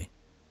that way.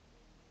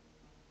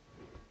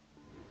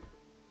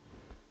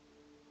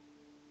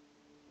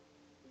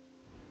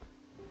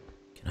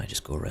 Can I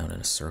just go around in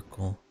a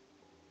circle?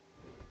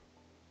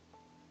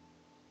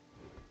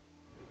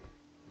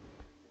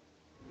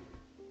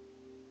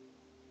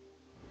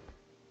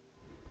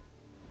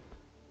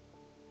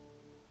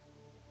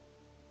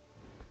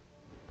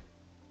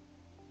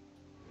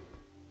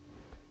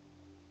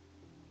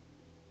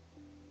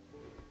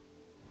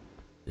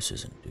 This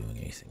isn't doing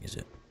anything, is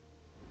it?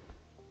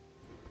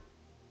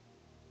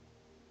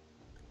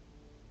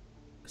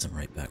 Because I'm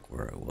right back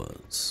where I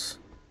was.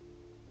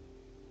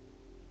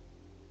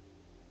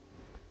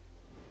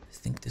 I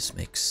think this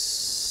makes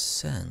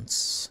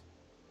sense.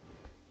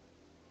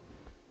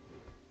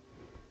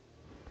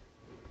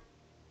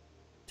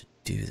 To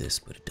do this,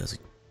 but it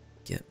doesn't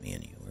get me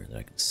anywhere that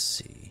I can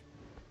see.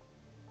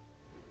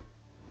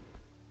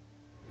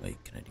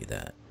 Wait, can I do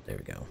that? There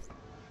we go.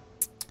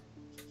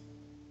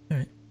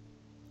 Alright.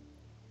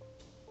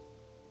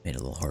 Made it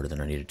a little harder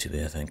than I needed to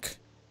be, I think.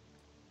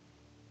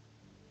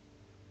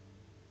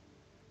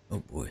 Oh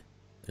boy,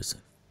 there's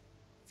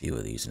a few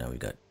of these now. We've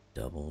got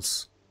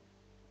doubles.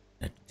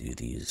 I have to do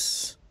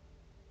these.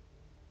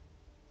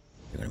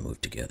 They're gonna move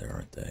together,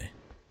 aren't they?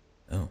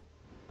 Oh.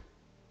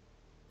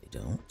 They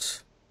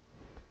don't?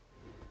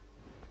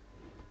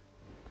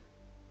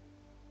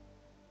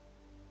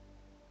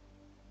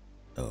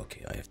 Oh,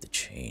 okay, I have to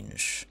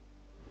change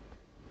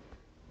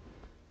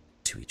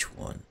to each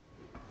one.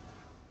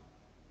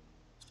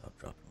 Stop,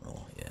 drop, and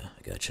roll. Yeah,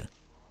 I gotcha.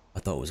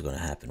 I thought what was gonna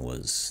happen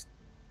was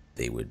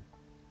they would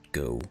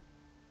go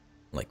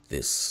like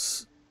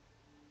this,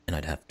 and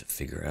I'd have to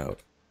figure out,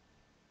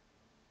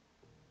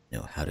 you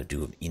know, how to do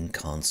them in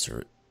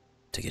concert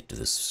to get to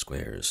the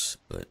squares,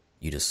 but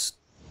you just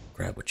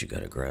grab what you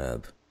gotta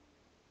grab.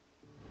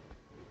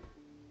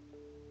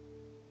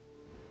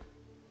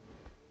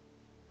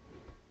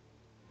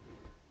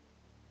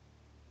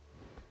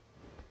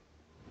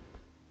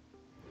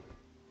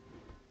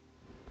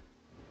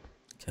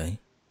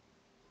 Okay.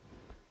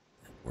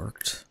 That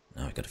worked.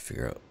 Now I gotta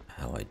figure out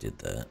how I did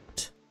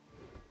that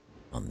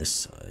on this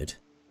side.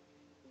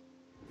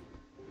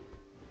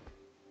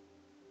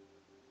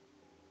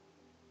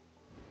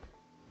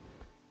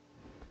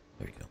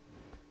 There we go.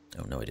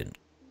 Oh, no, I didn't.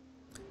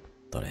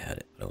 Thought I had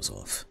it, but I was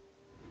off.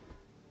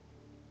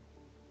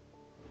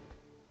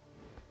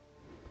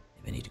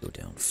 Maybe I need to go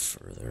down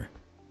further.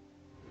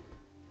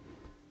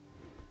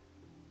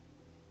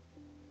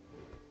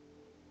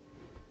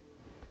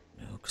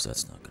 No, because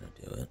that's not going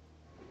to do it.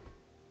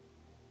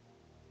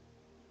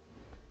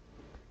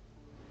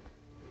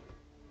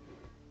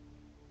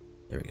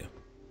 There we go.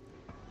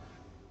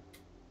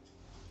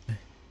 Okay.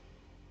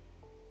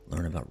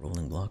 Learn about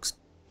rolling blocks.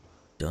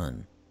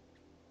 Done.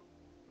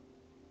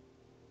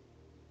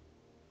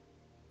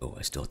 Oh,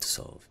 I still have to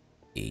solve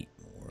 8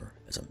 more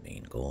as a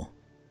main goal.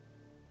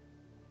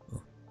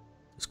 Oh,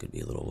 this could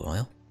be a little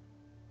while.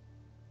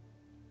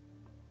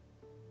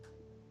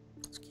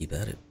 Let's keep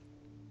at it.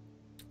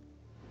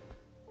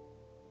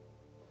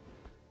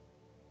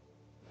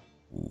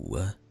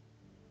 What?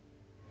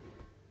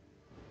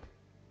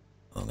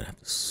 Oh, I'm gonna have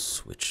to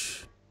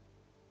switch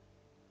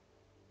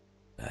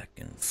back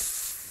and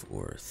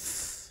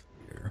forth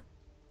here.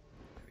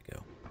 There we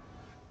go.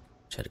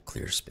 Try to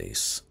clear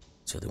space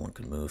so the one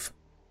can move.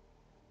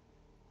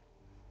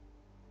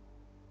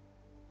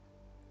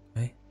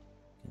 Okay,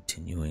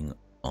 continuing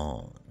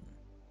on.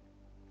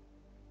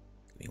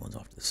 Give me ones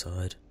off to the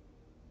side.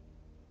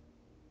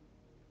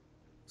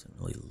 Doesn't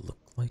really look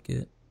like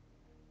it.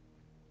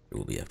 It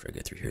will be after I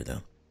get through here,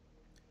 though.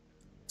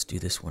 Let's do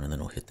this one, and then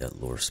we'll hit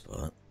that lore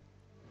spot.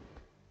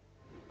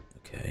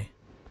 Okay.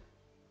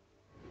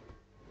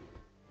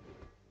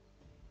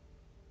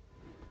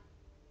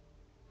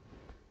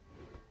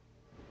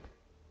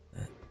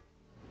 That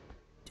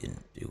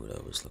didn't do what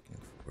I was looking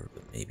for,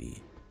 but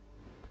maybe...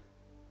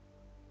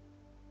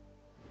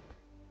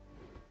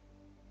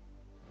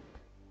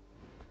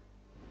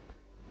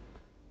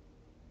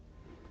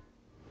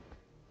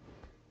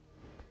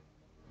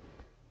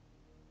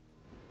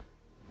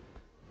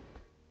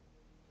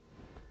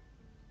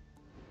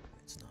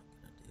 it's not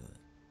gonna do it.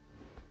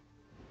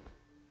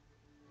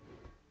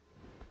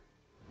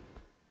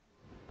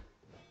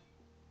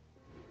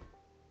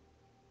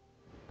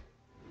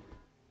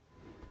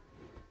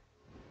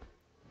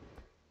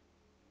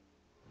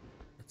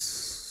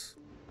 It's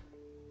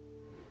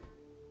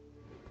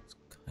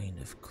kind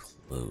of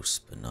close,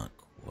 but not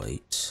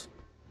quite.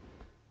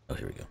 Oh,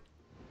 here we go.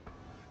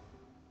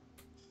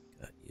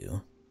 Got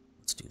you.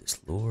 Let's do this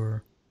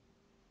lore.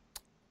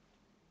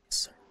 Yes,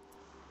 sir.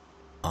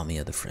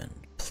 Amia the friend.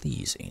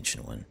 Please,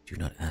 ancient one, do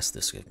not ask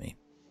this of me.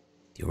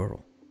 The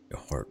oral. Your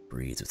heart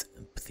breathes with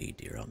empathy,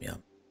 dear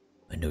Amia.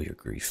 I know your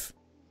grief.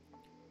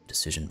 The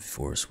decision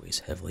before us weighs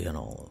heavily on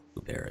all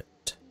who bear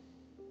it.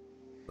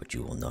 But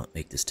you will not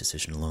make this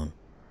decision alone.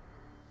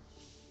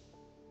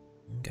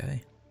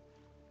 Okay.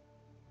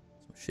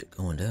 Some shit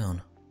going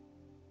down.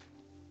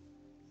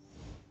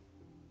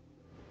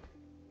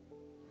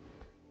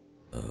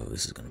 Oh,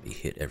 this is gonna be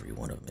hit every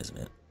one of them, isn't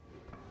it?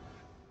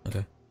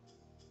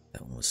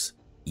 That one was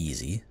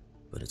easy,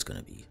 but it's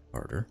gonna be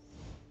harder.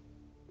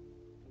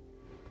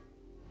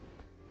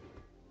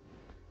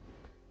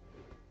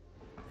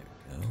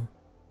 There we go.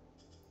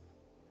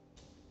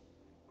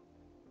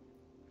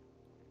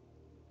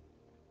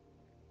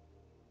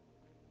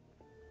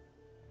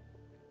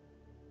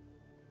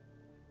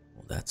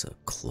 Well, that's a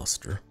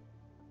cluster.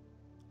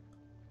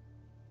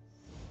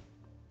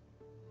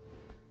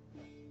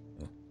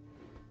 Oh.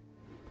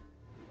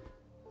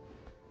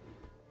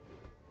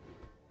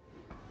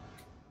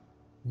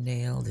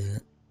 Nailed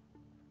it.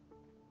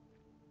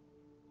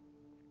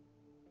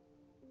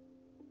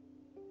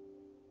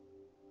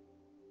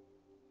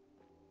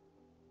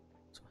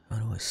 So how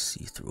do I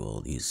see through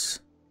all these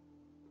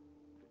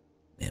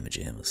mamma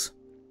jammas?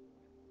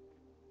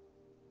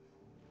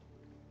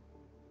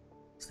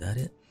 Is that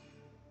it?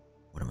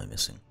 What am I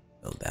missing?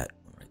 Oh, that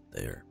one right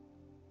there.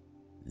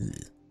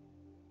 Ugh.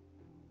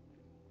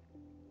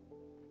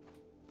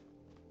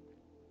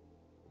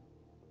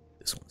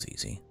 This one's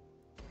easy.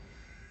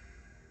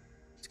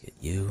 Let's get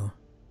you.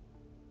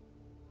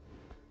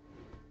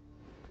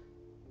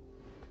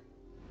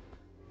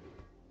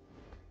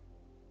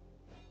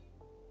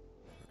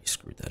 Already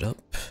screwed that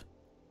up.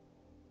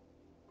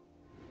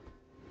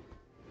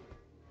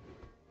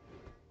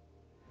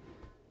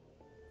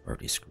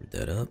 Already screwed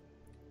that up.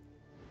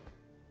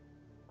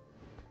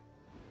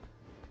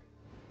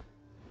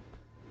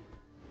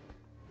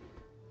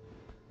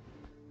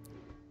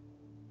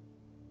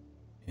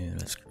 And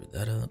I screwed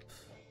that up.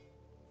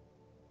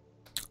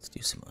 Let's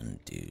do some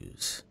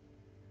undos.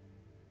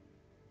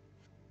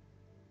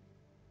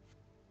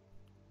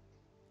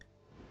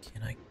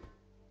 Can I?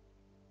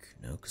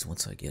 No, because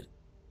once I get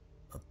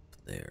up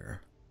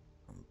there,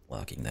 I'm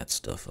blocking that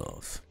stuff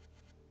off.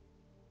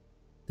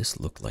 This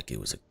looked like it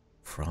was a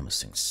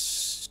promising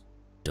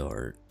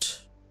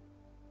start.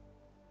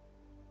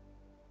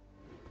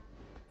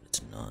 But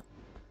it's not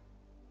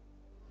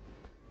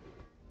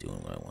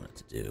doing what I want it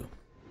to do.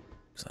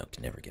 Because I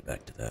can never get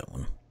back to that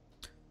one.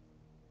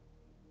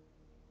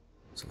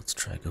 So let's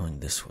try going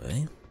this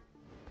way.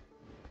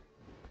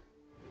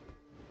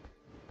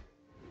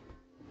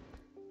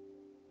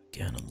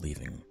 Again, I'm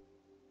leaving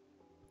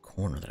a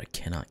corner that I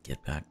cannot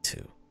get back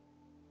to.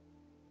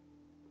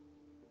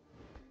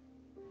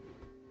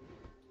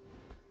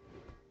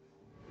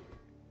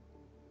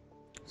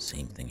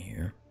 Same thing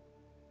here.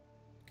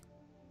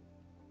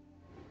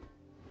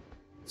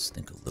 Let's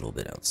think a little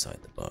bit outside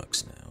the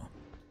box now.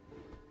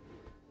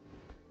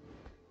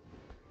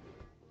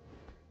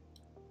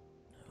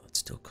 No, it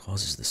still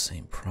causes the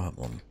same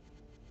problem.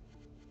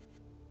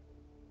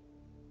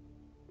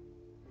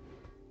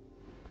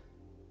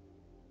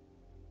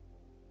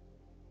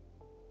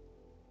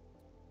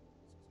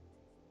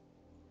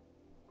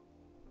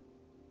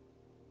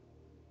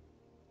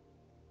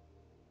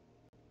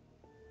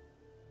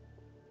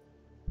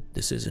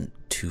 This isn't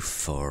too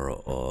far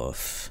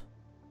off.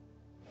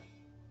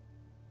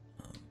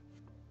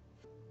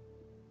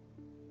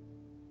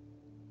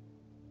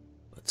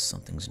 But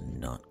something's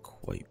not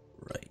quite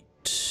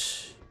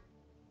right.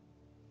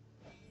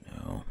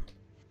 No.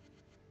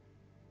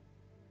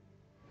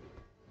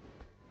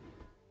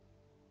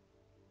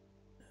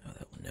 No,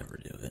 that will never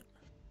do it.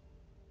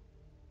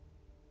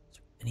 Is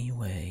there any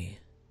way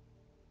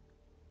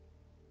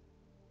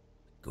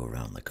to go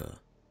around like a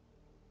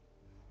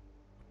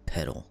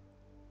petal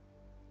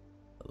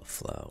of a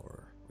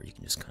flower where you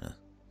can just kind of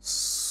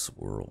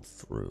swirl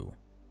through?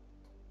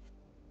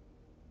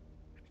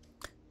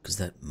 Because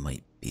that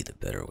might be the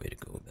better way to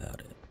go about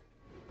it.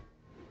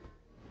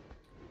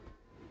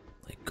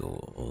 Like go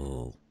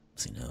all,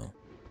 you know,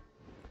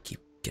 keep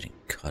getting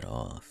cut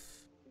off.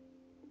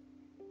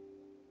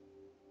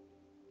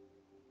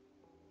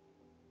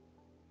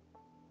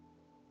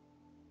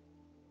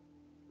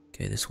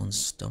 Okay, this one's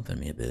stumping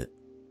me a bit.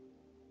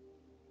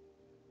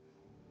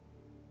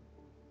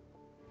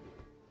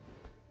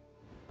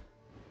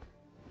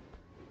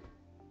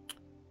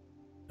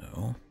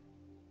 No.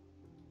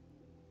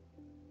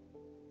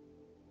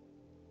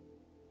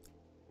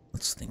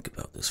 Let's think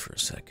about this for a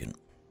second.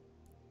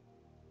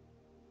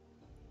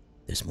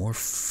 There's more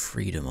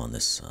freedom on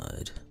this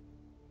side.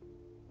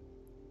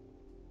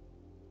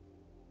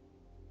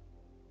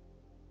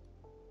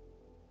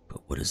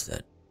 But what does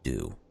that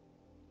do?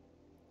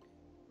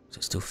 'Cause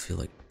I still feel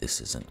like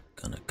this isn't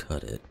gonna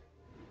cut it.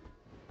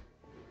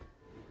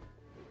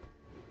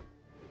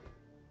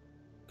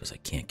 Because I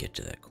can't get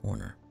to that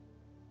corner.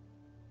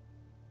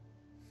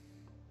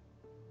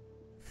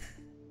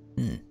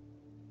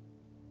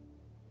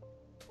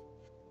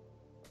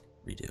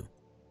 Redo.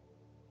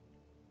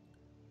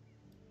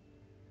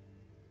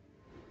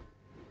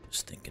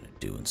 Just thinking of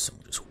doing some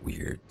just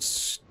weird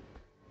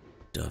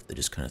stuff that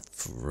just kind of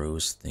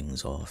throws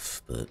things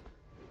off, but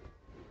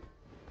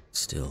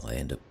still I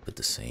end up with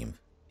the same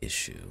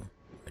issue.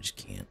 I just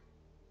can't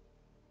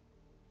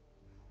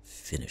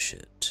finish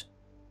it.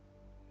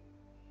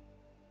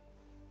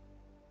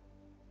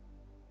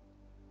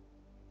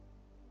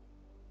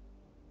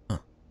 Huh.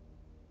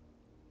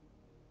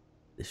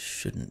 This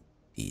shouldn't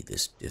be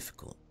this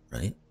difficult,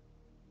 right?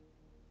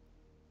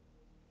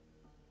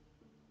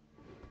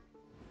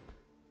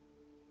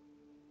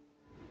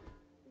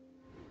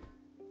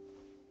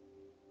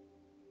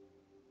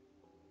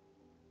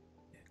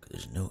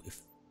 there's no if.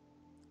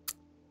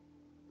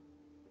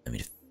 I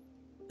mean, if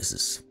this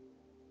is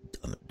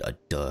a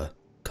duh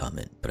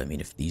comment, but I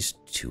mean, if these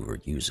two are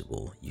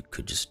usable, you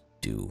could just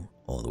do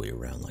all the way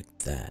around like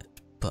that.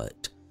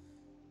 But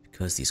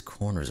because these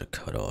corners are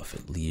cut off,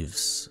 it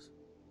leaves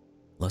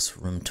less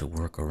room to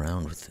work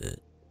around with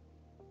it.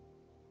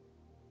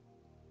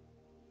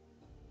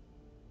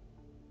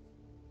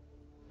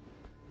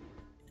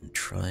 And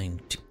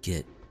trying to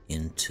get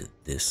into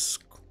this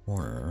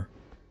corner,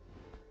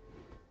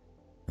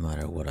 no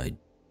matter what I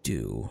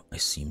do, I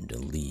seem to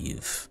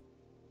leave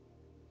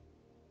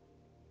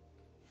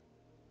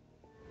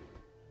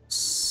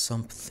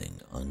something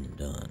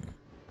undone.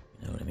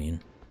 You know what I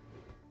mean?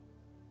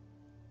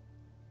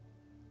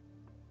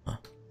 Huh.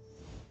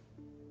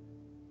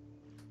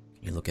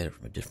 Can you look at it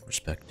from a different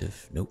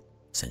perspective? Nope.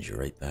 Sends you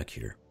right back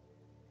here.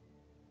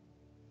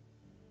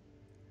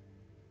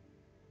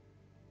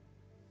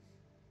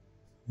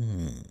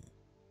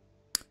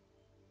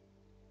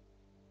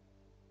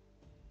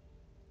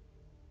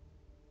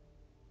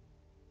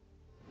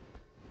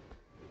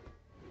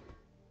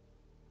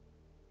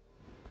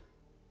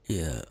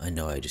 Yeah, I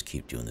know I just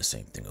keep doing the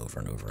same thing over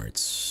and over.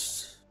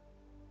 It's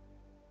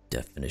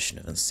definition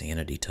of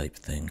insanity type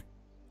thing.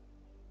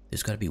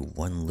 There's gotta be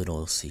one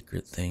little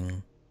secret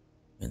thing,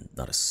 and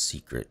not a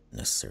secret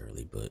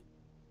necessarily, but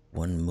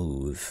one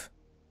move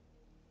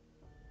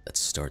that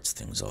starts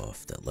things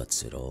off, that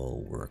lets it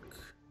all work.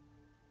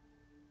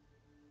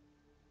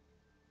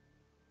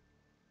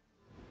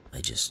 I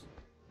just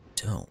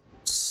don't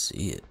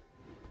see it.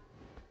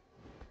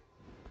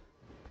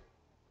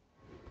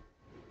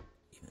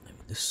 I mean,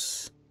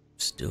 this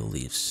still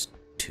leaves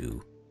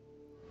two.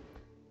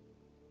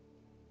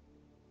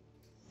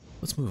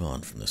 Let's move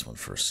on from this one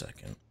for a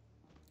second.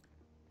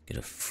 Get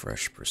a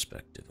fresh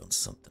perspective on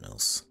something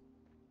else.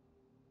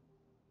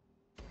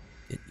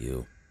 Get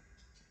you.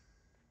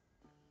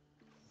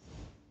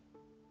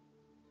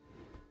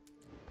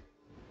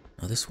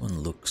 Now this one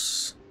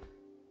looks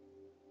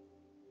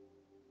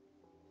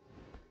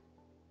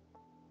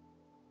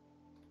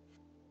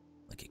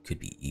like it could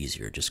be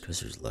easier just because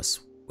there's less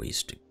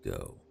ways to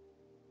go.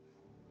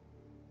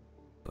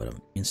 But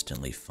I'm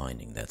instantly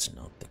finding that's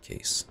not the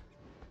case.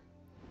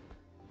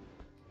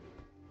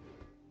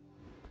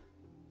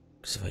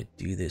 Because if I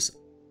do this,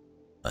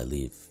 I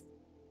leave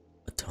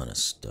a ton of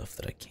stuff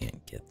that I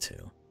can't get to.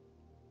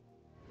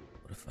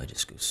 What if I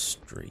just go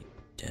straight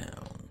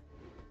down?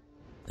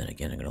 Then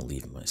again, I'm going to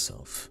leave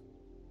myself.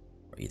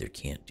 Or I either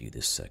can't do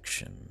this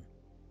section,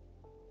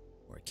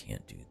 or I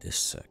can't do this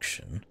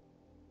section.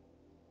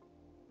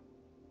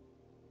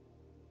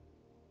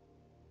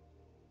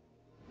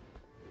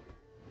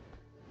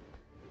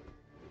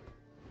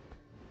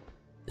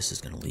 This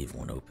is going to leave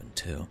one open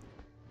too.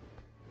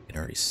 You can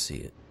already see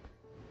it.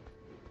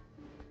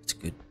 It's a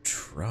good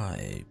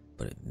try,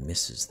 but it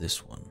misses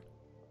this one.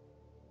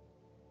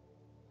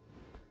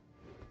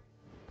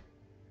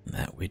 And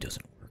that way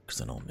doesn't work, because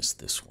then I'll miss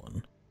this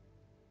one.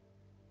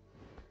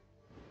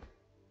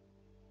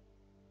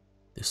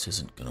 This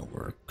isn't going to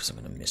work, because I'm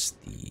going to miss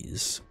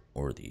these,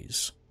 or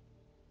these.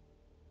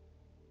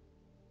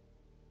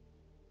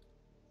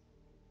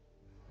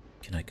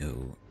 Can I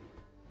go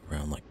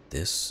around like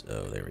this?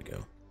 Oh, there we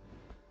go.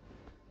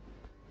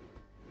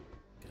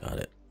 Got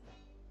it.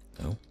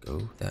 No,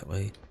 go that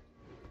way.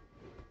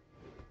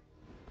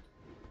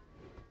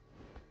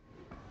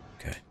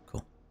 Okay,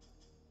 cool.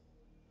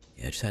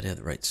 Yeah, I just had to have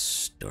the right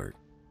start.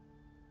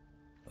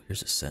 Oh,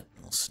 here's a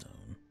sentinel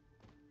stone.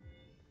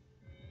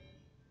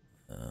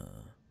 There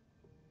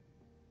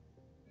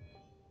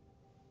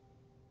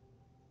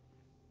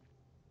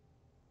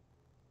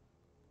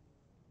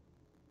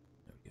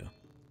we go.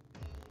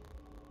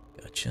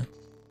 Gotcha.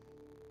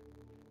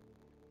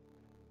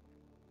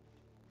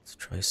 Let's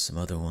try some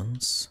other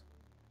ones.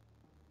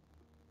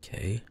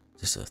 Okay,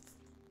 this is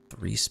a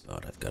 3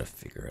 spot I've got to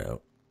figure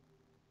out.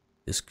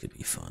 This could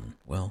be fun.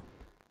 Well,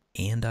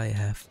 and I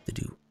have to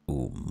do...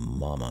 Oh,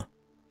 mama.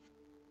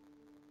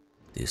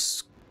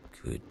 This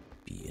could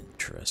be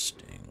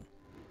interesting.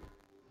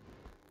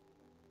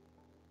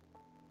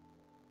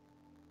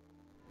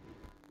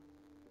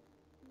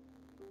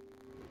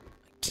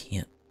 I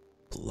can't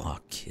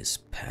block his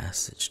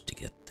passage to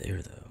get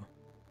there, though.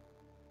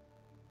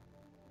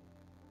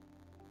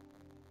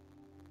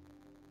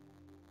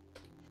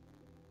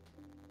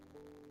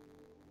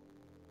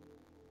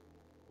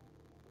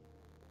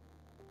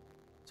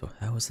 So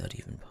how is that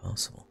even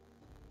possible?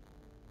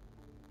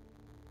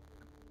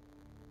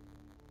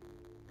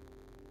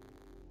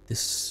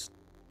 This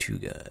 2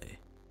 guy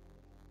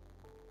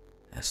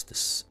has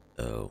this...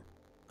 Oh,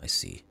 I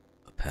see.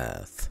 A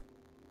path.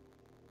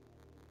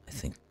 I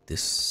think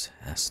this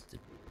has to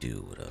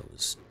do what I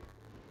was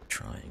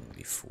trying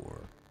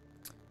before.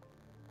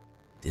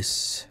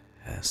 This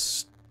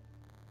has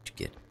to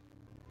get...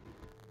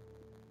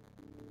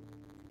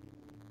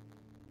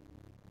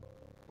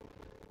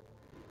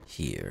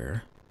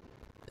 here.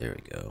 There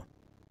we go.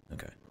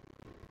 Okay.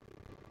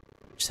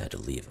 Just had to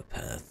leave a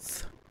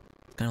path.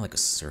 It's kind of like a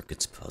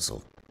circuits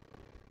puzzle.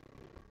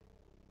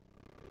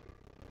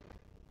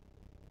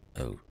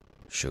 Oh,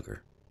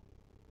 sugar.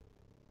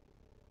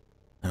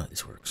 I know how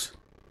this works.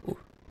 Ooh.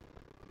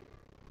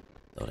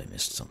 Thought I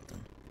missed something.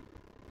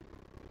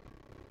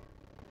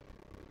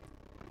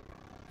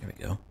 Here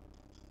we go.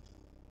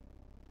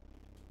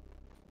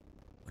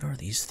 What are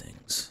these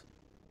things?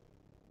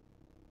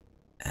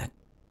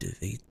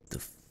 Activate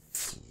the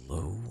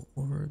flow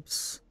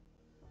orbs?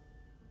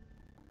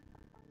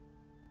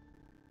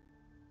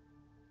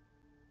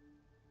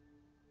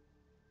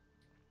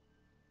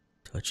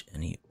 Touch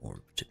any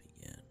orb to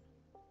begin.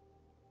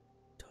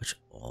 Touch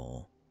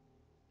all.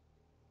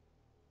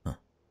 Huh.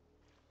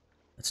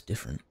 That's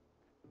different.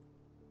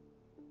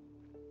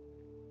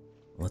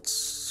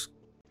 Let's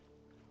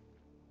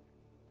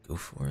go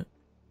for it.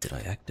 Did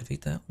I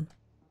activate that one?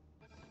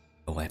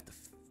 Oh, I have to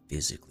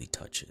physically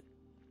touch it.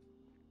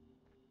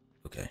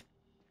 Okay.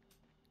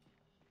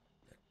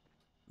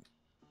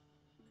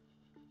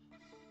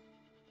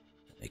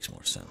 That makes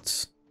more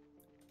sense.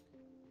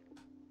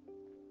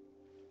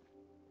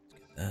 Let's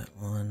get that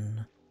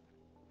one,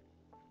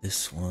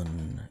 this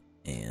one,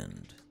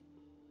 and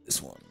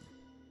this one.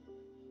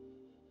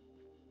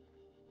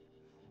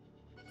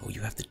 Oh,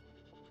 you have to...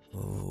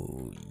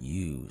 Oh,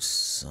 you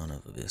son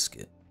of a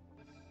biscuit.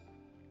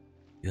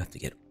 You have to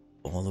get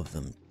all of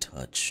them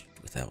touched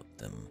without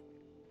them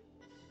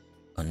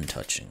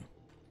untouching.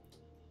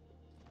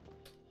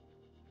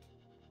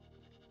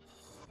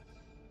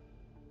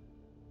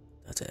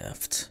 That's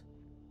effed.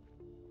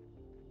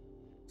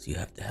 So you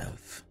have to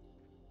have...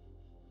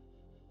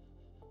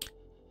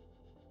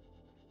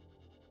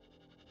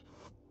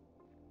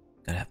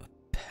 Gotta have a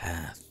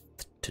path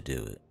to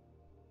do it.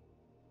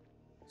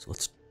 So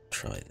let's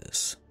try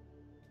this.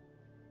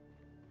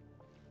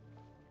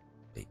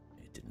 Wait,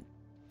 it didn't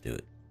do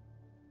it.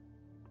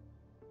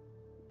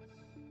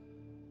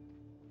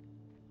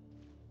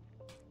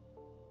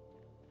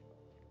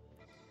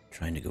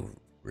 Trying to go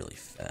really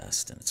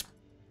fast, and it's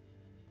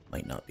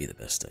might not be the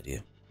best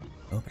idea.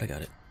 Oh, but I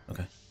got it.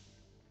 Okay.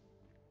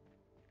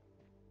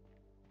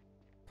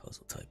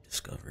 Puzzle type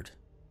discovered.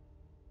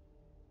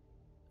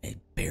 I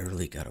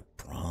barely got a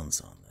bronze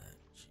on that.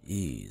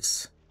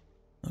 Jeez.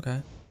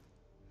 Okay.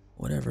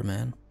 Whatever,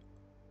 man.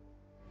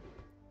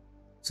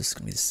 Is this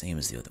gonna be the same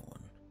as the other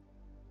one?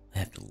 I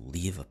have to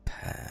leave a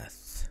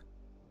path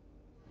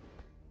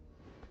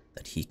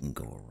that he can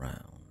go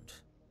around.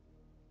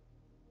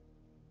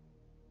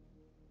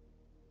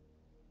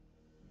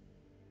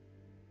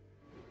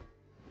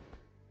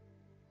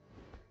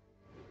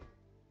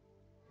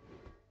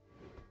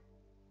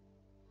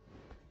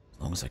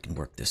 As long as I can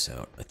work this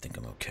out, I think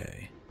I'm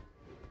okay.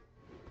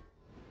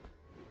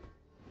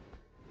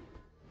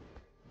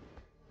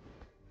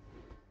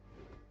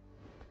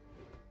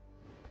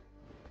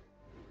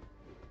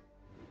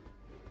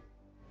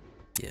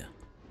 Yeah,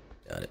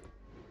 got it.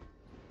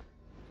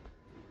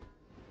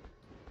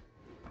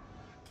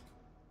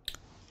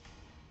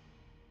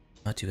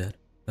 Not too bad.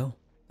 Oh,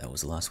 that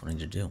was the last one I need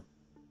to do.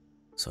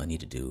 So I need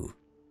to do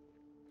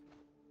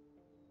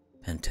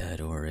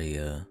Pentad or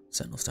a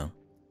Sentinel Stone.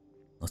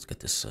 Let's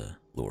get this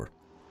lure.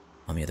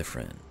 On the other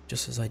friend,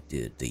 just as I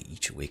did, they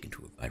each awakened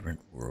to a vibrant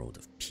world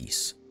of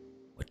peace.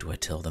 What do I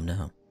tell them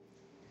now?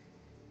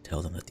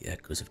 Tell them that the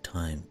echoes of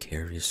time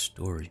carry a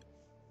story.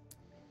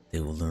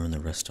 They will learn the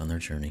rest on their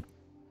journey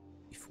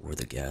before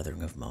the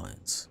gathering of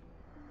minds.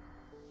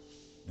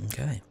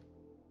 Okay.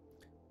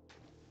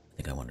 I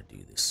think I want to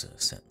do this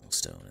Sentinel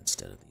Stone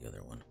instead of the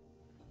other one.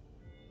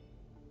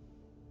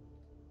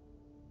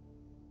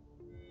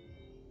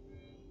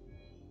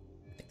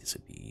 I think this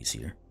would be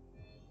easier.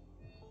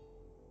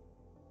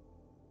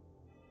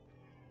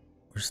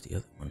 Where's the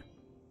other one?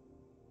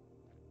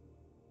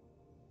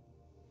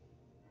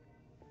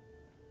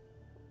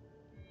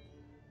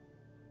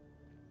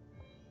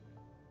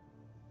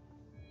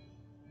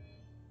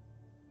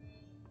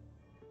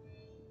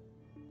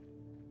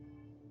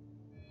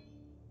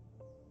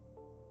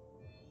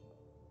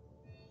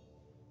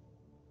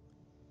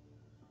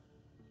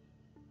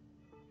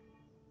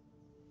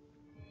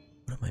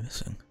 What am I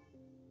missing?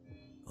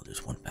 Oh,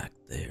 there's one back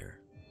there.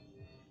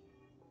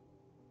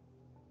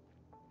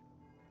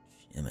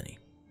 Jiminy.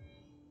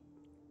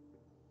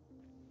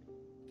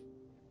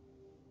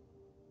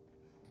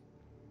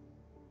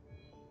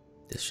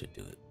 This should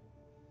do it.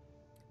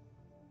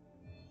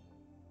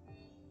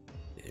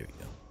 There we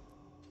go.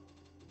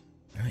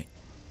 Alright,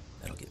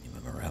 that'll get me my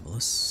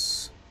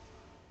Mirabilis.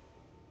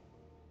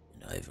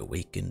 And I've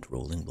awakened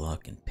Rolling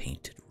Block and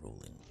painted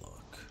Rolling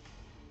Block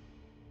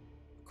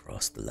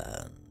across the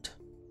land.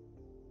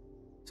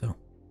 So,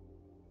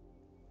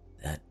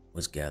 that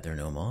was Gather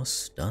No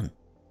Moss done.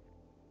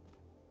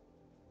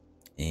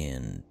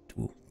 And,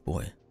 oh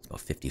boy, it's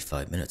about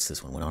 55 minutes.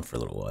 This one went on for a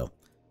little while.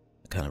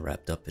 It kind of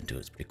wrapped up into it.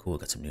 It's pretty cool.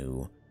 Got some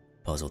new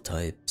puzzle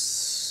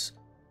types.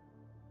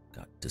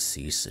 Got to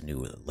see some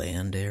new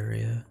land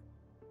area.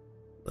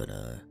 But,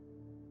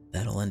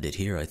 that'll end it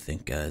here, I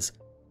think, guys.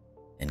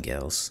 And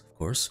gals, of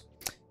course.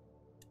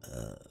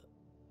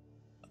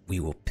 We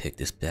will pick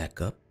this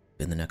back up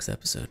in the next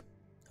episode.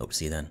 Hope to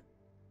see you then.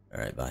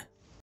 Alright, bye.